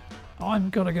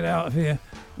 I'm gonna get out of here.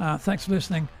 Thanks for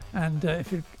listening, and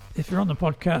if you're on the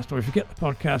podcast, or if you get the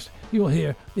podcast, you'll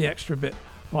hear the extra bit.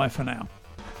 Bye for now.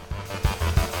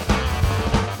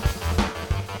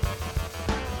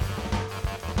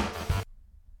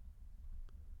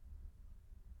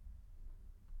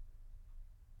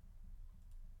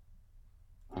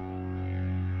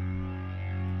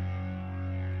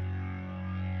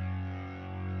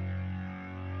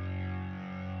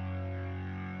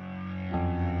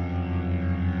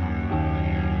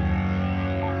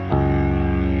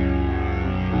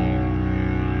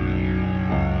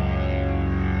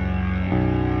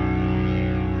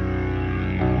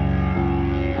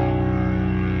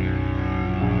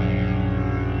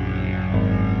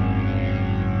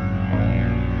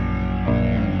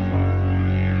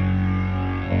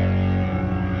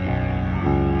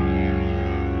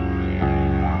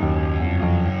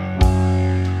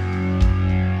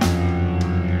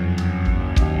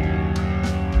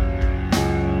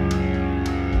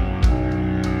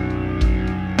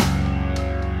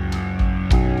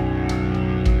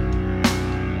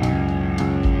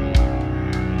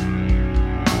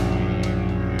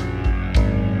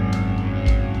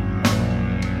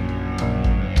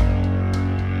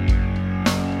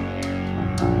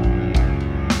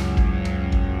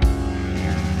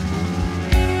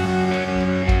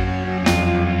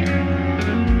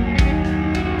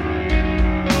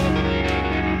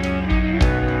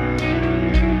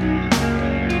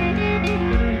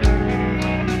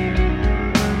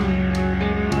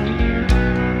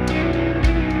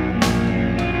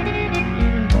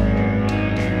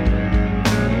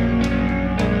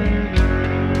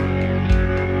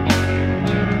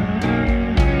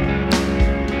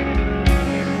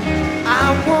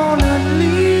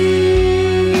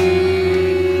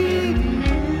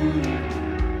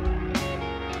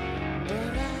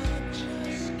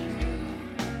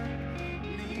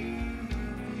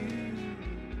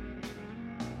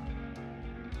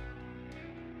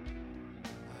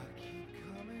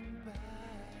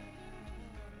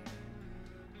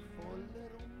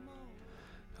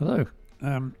 Hello,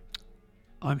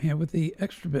 I'm here with the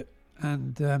extra bit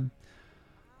and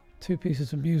two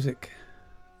pieces of music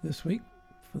this week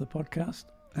for the podcast.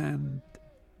 and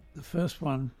the first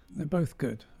one, they're both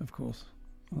good, of course,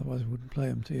 otherwise I wouldn't play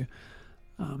them to you.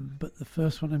 But the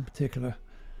first one in particular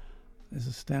is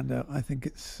a standout. I think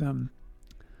it's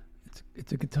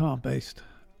a guitar-based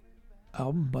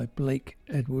album by Blake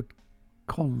Edward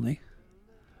Conley.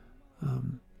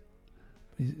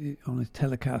 He's on his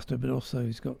Telecaster, but also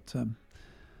he's got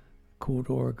chord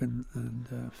organ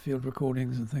and field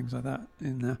recordings and things like that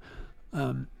in there.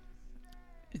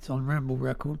 It's on Ramble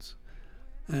Records,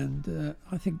 and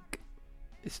I think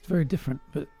it's very different.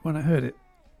 But when I heard it,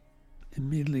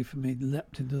 immediately for me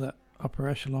leapt into that upper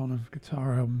echelon of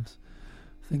guitar albums.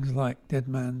 Things like Dead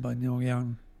Man by Neil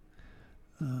Young,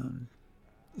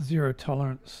 Zero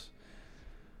Tolerance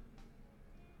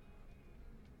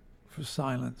for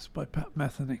Silence by Pat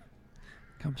Metheny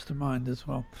comes to mind as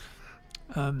well.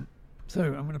 So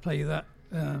I'm going to play you that.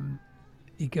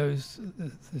 He goes,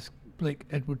 this Blake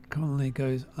Edward Conley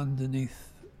goes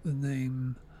underneath the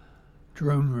name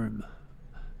Drone Room.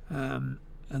 And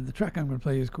the track I'm going to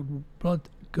play is called Blood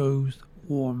Goes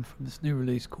Warm from this new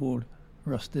release called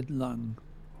Rusted Lung.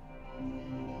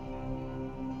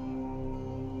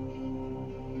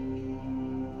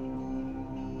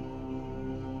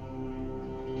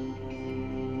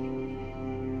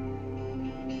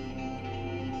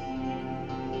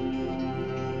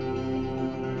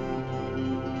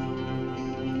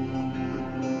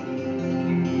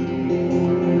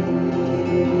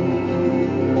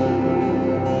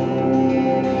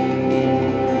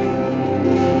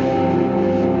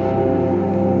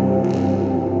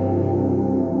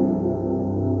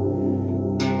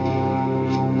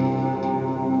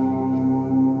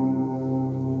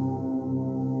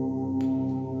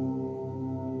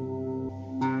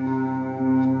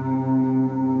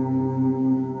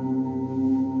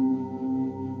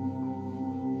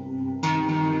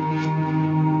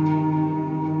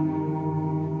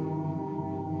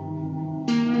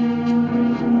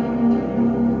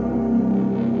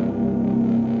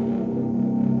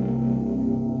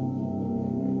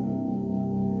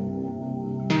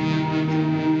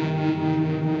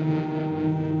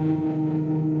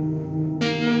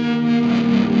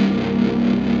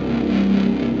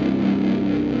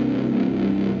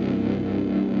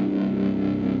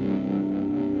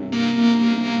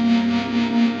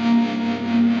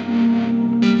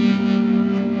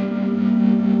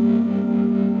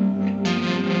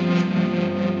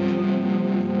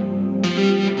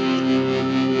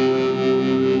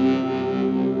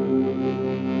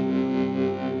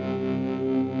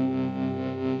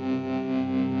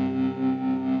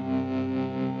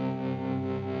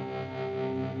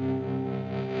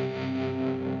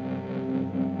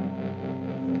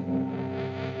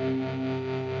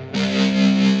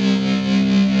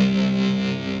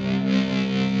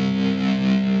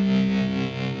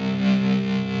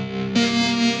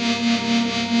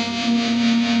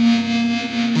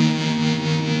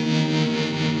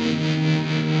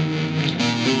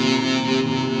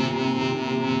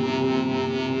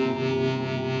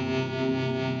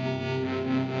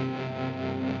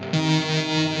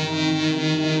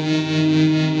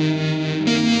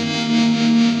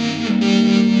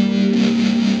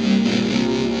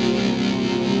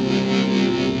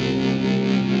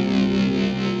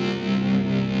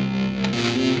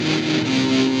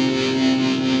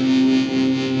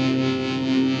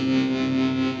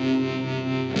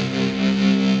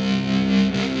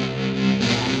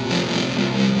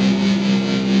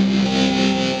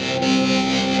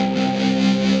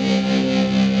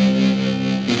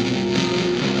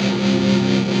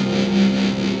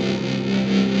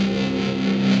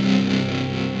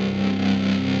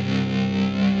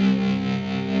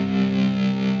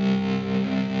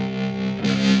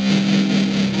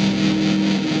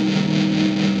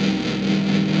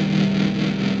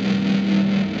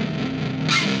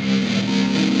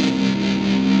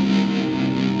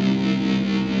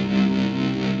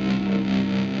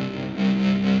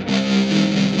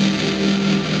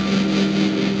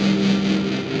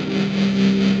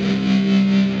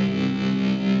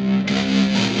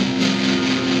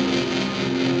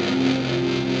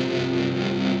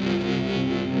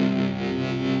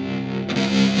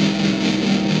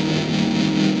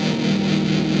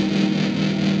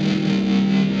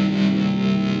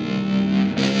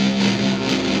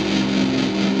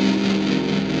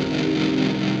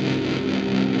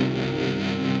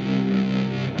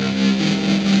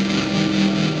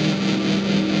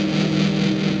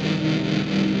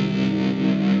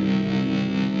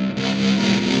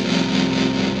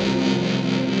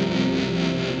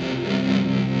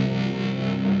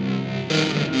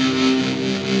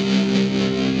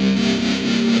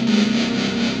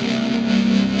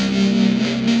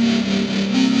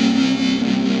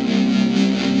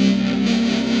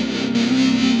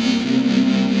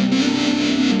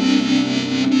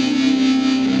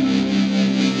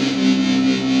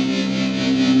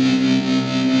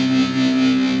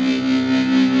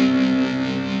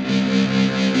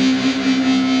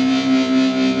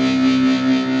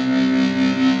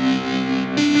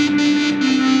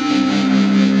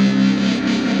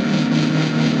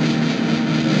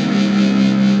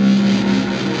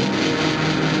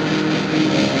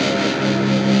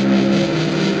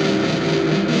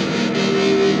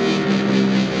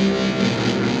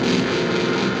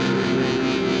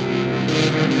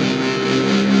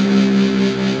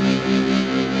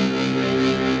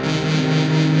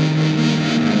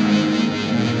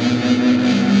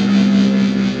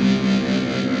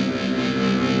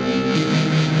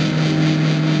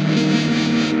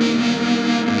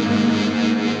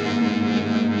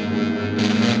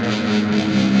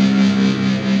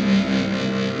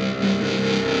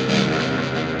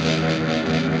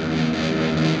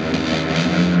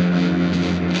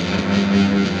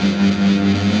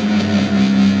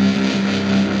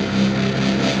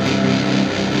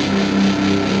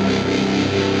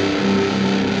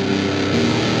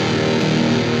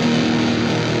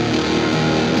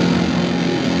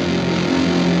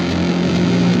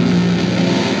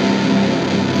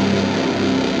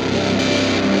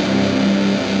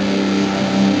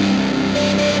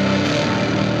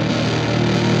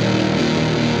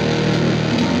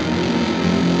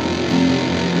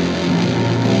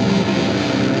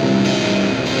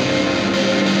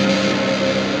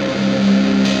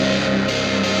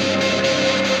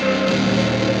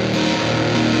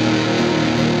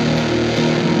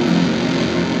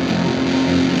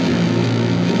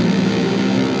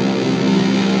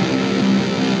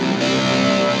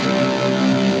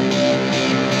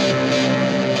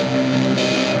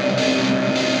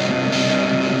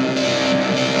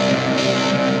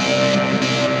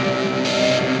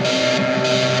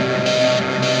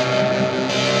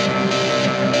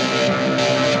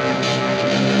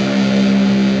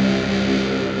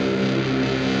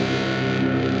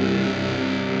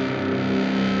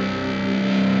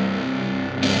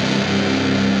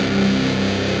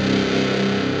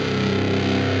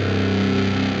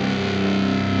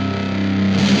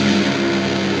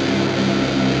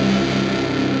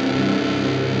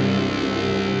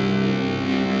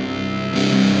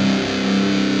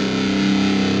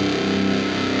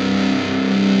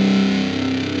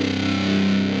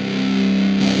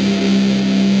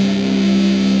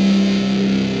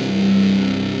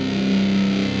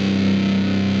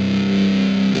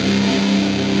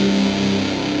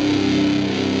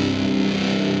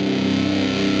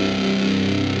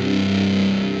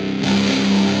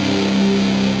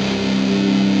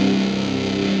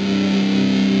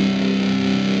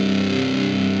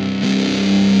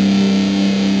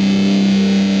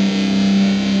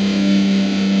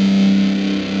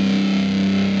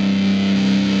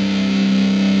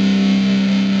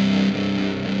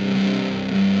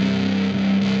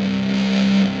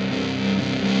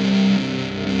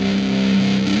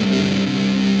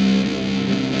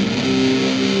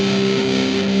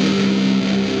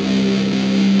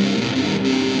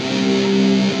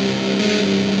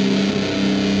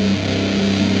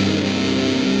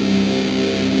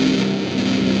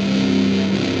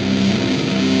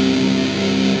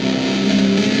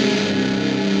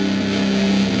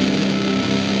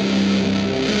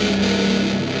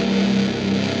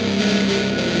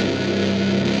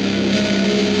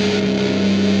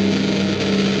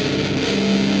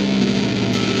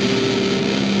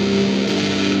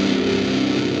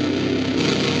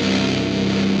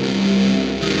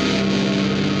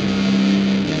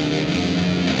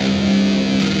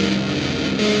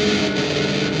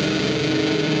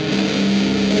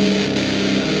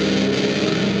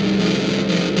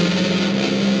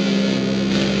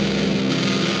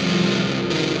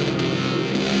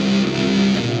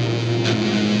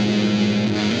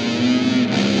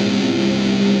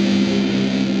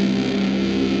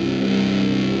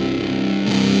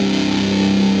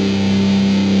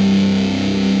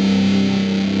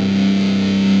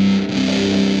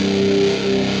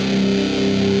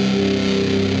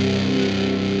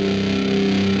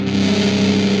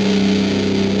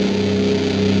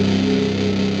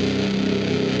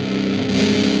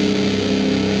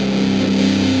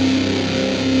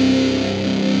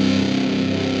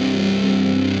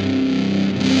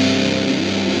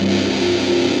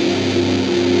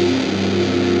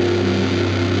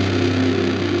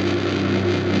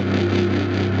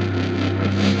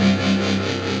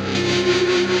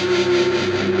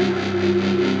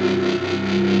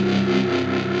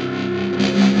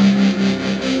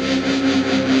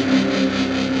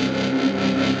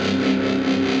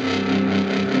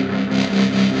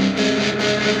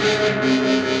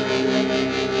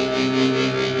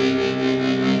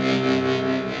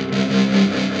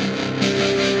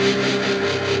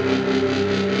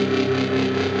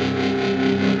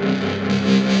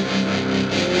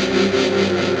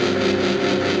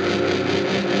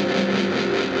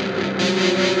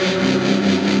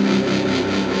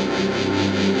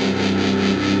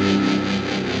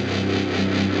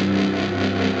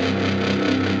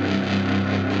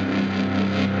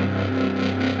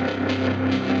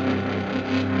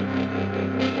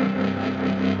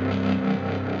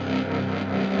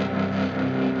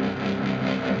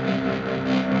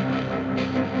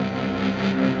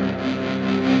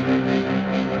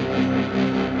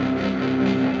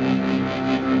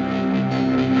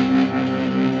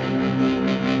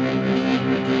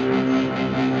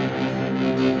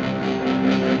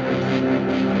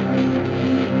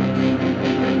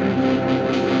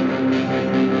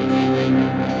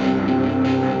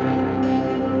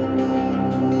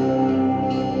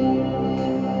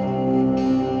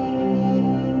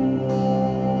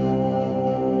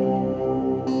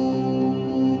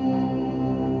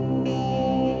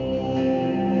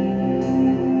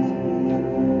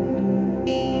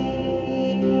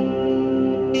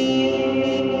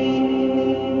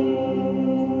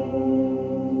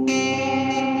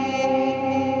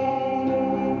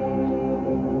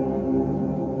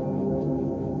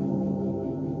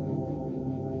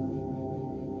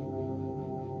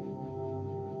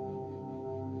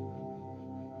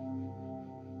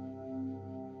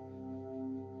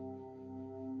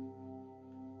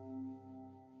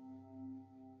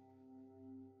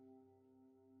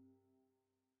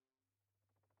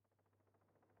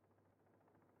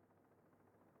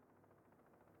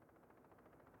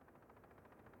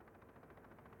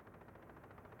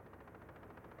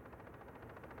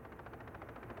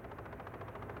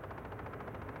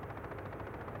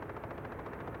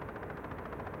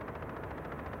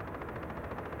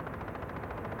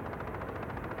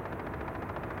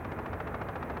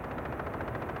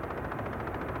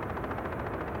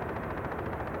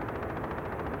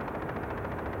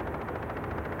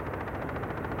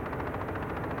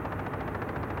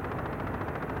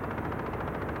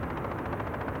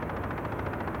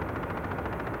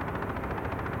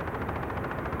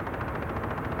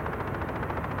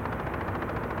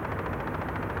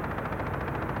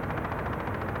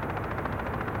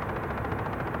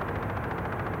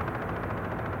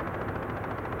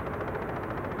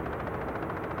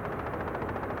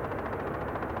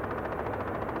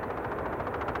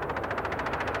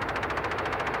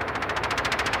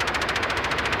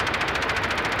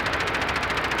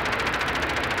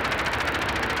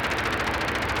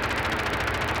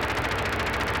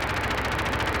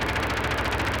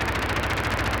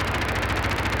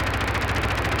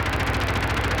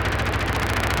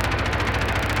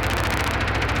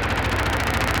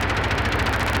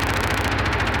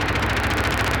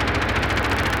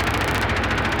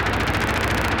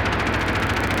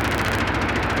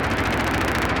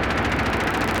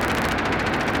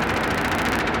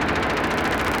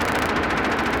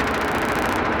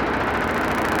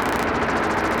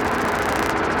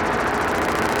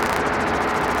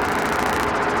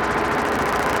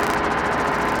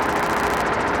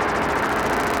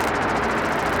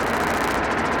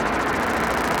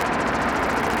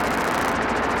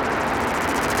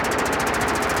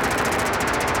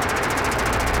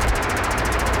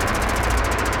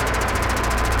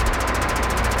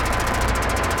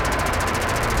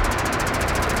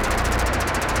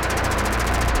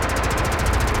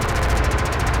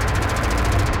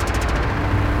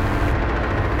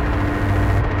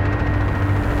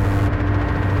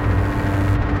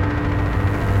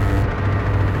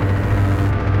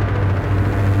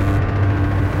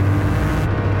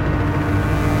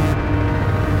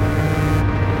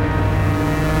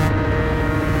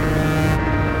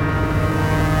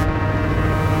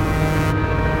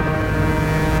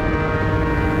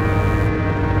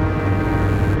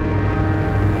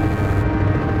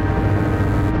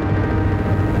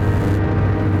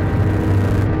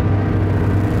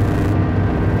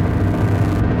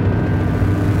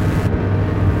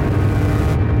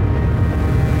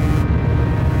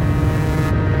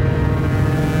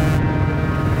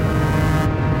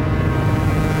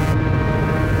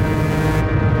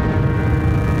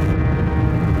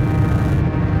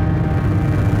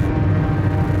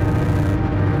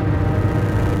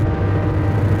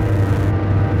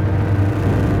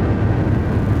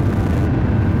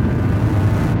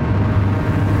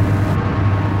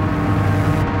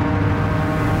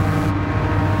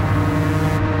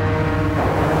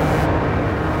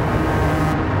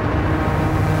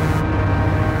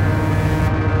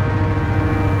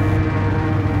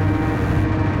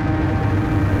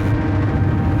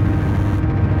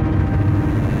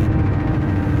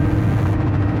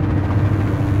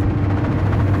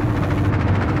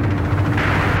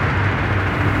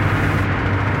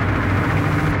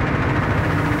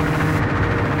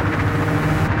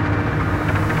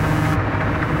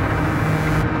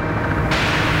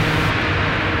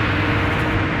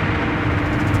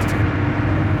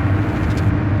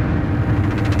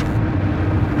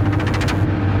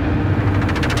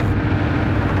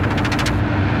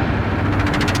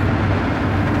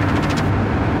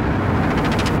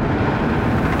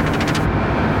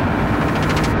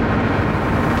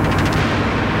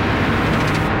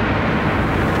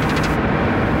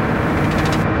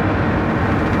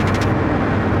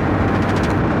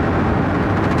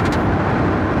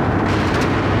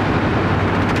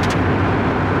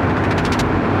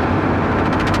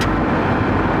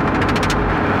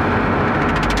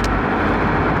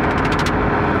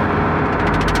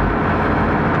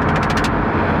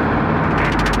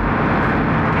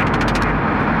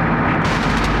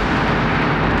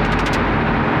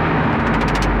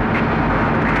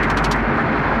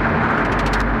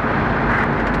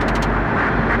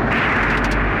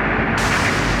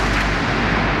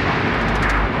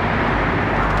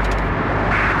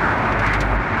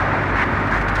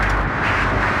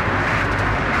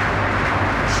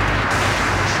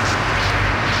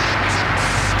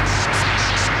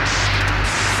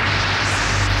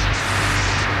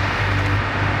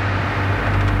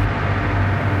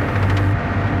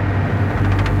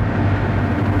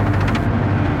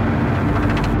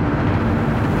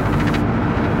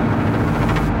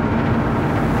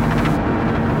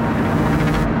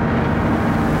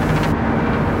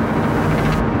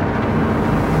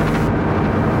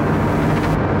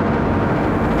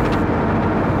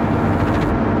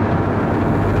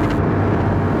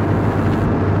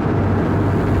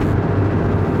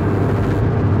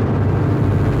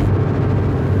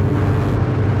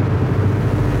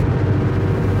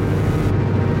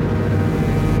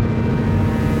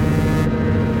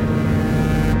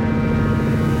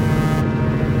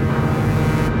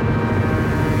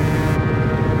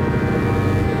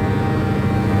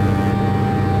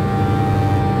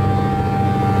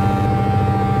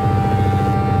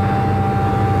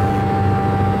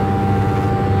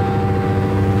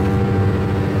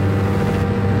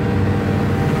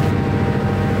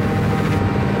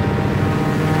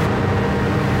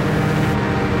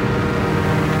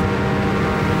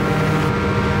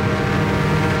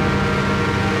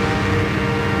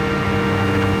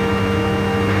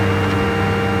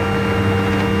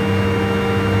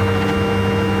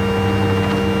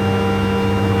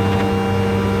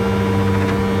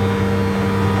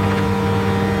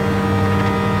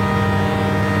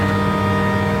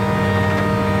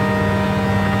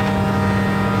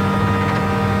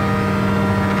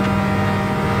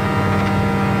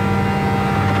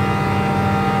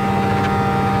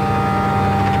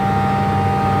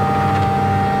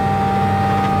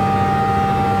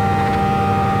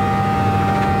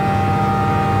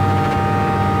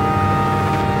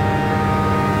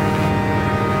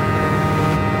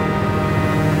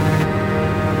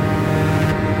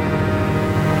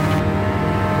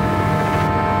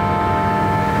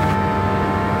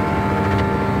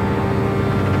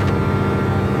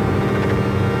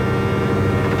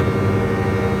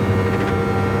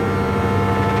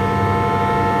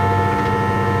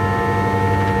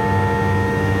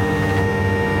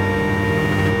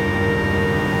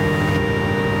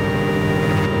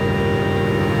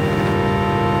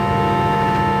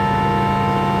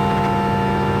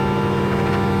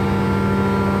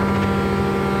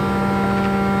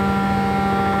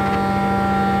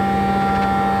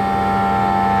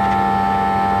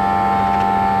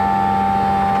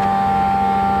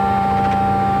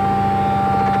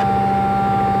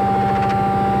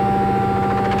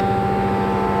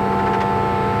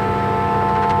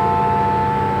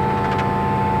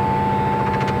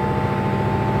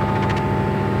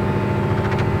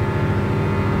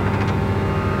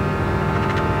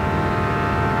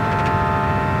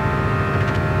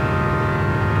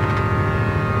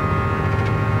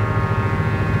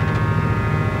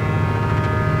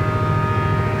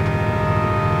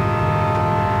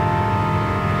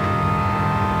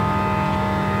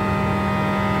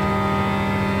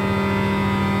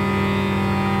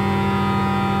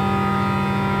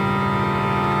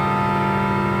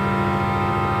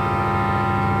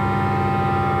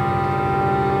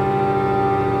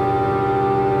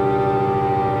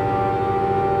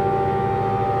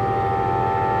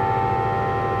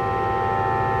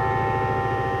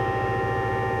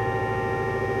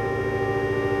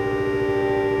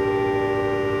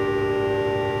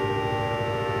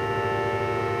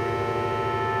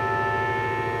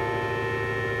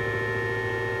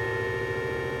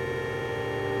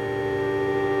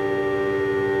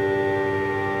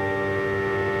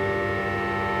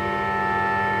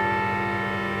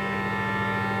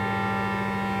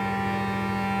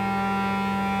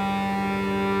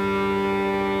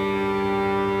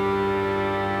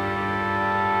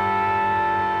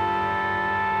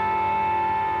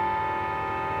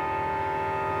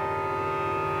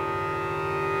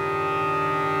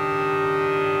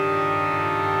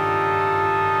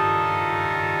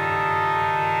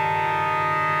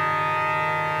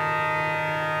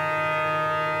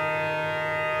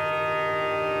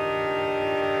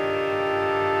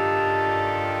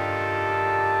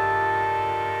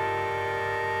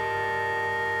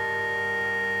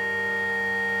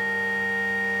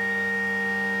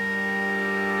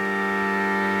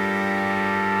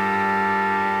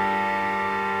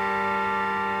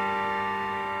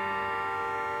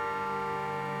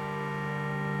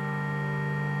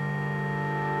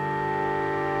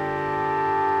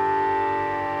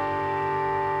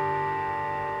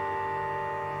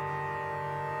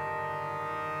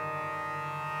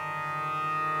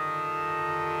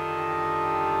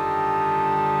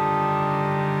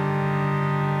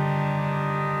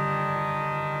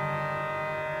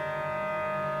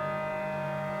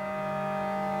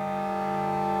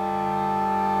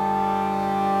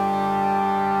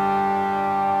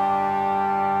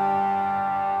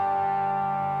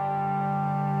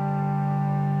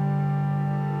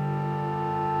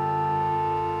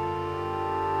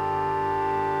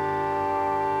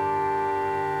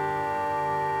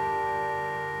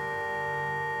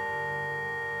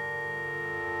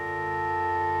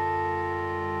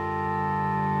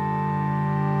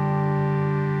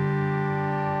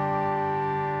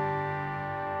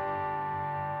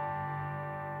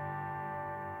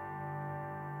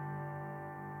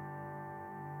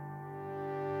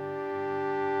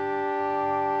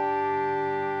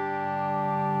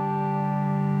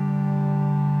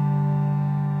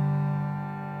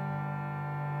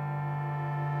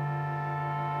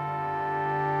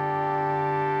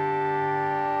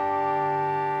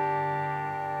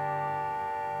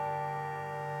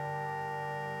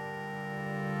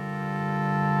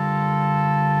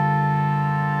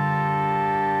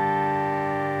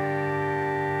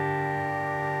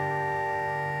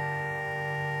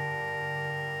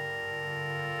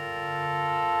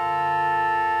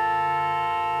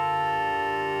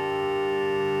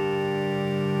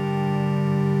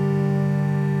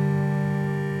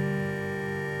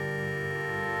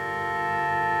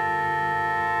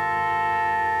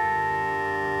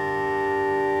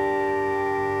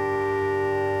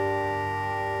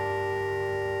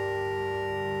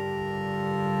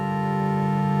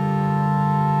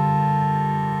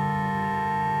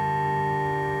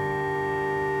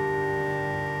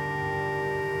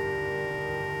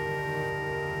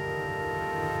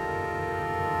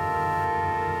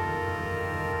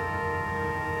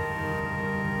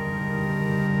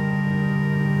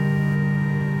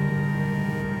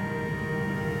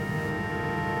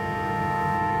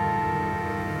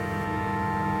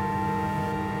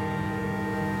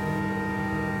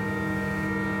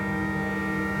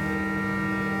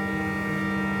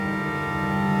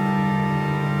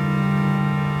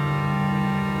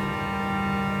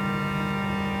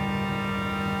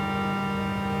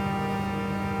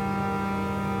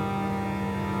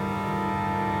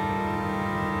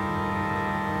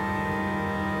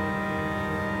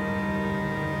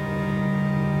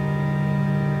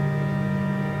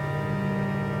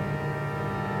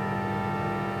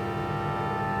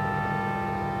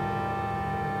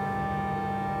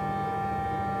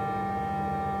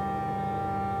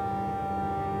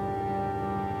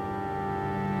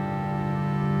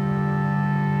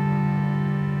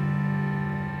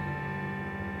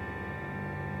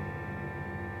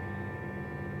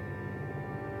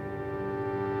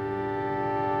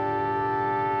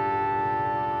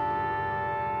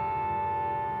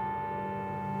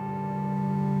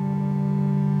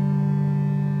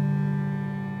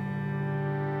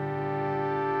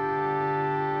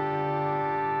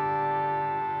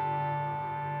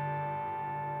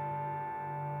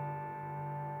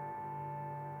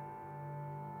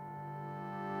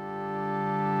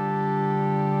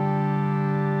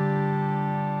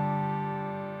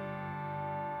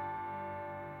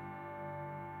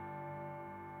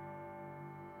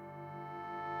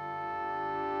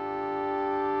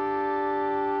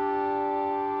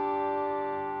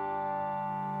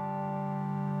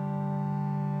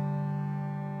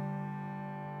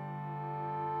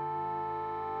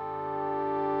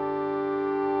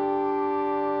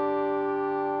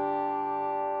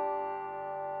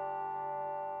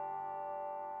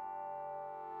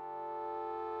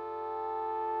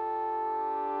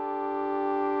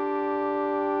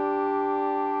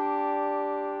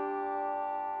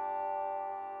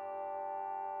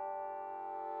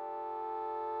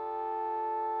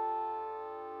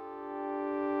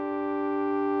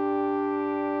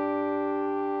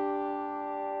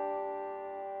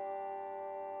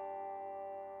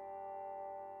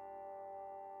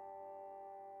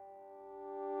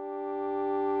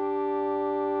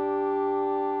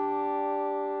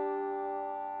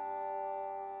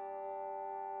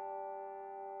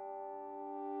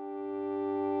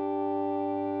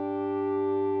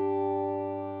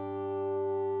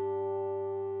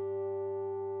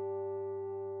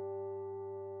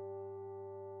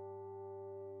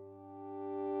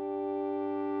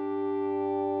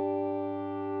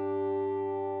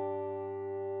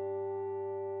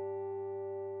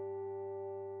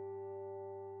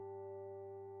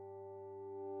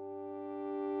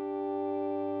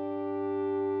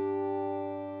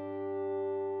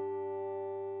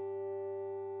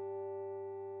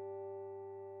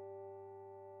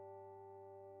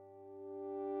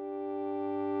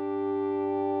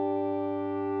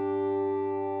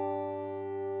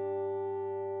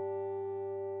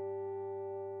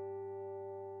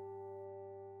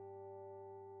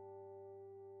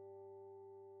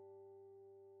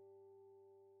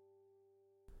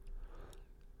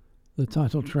 the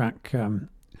title track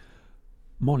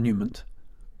Monument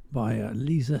by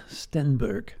Lisa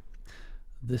Stenberg.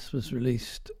 This was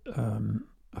released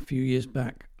a few years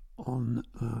back on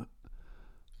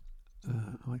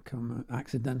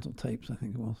Accidental Tapes, I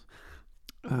think it was.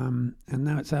 And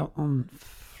now it's out on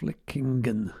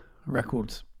Flickingen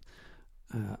Records,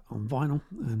 on vinyl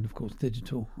and of course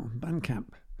digital on Bandcamp.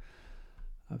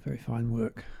 A very fine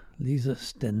work. Lisa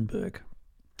Stenberg.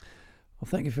 Well,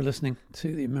 thank you for listening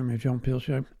to the In Memory of John Peel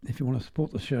show. If you want to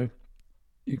support the show,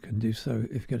 you can do so.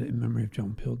 If you go to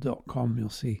inmemoryofjohnpeel.com, you'll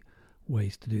see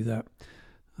ways to do that.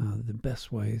 The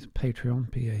best way is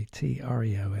Patreon,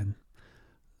 Patreon,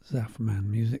 Zaphman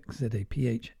Music,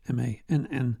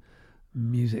 Zaphmann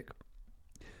Music.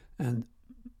 And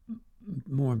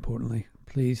more importantly,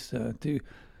 please do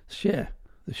share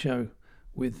the show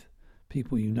with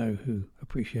people you know who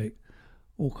appreciate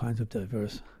all kinds of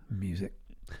diverse music.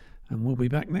 And we'll be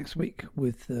back next week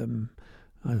with,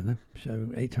 show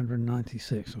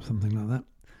 896 or something like that.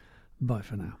 Bye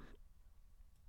for now.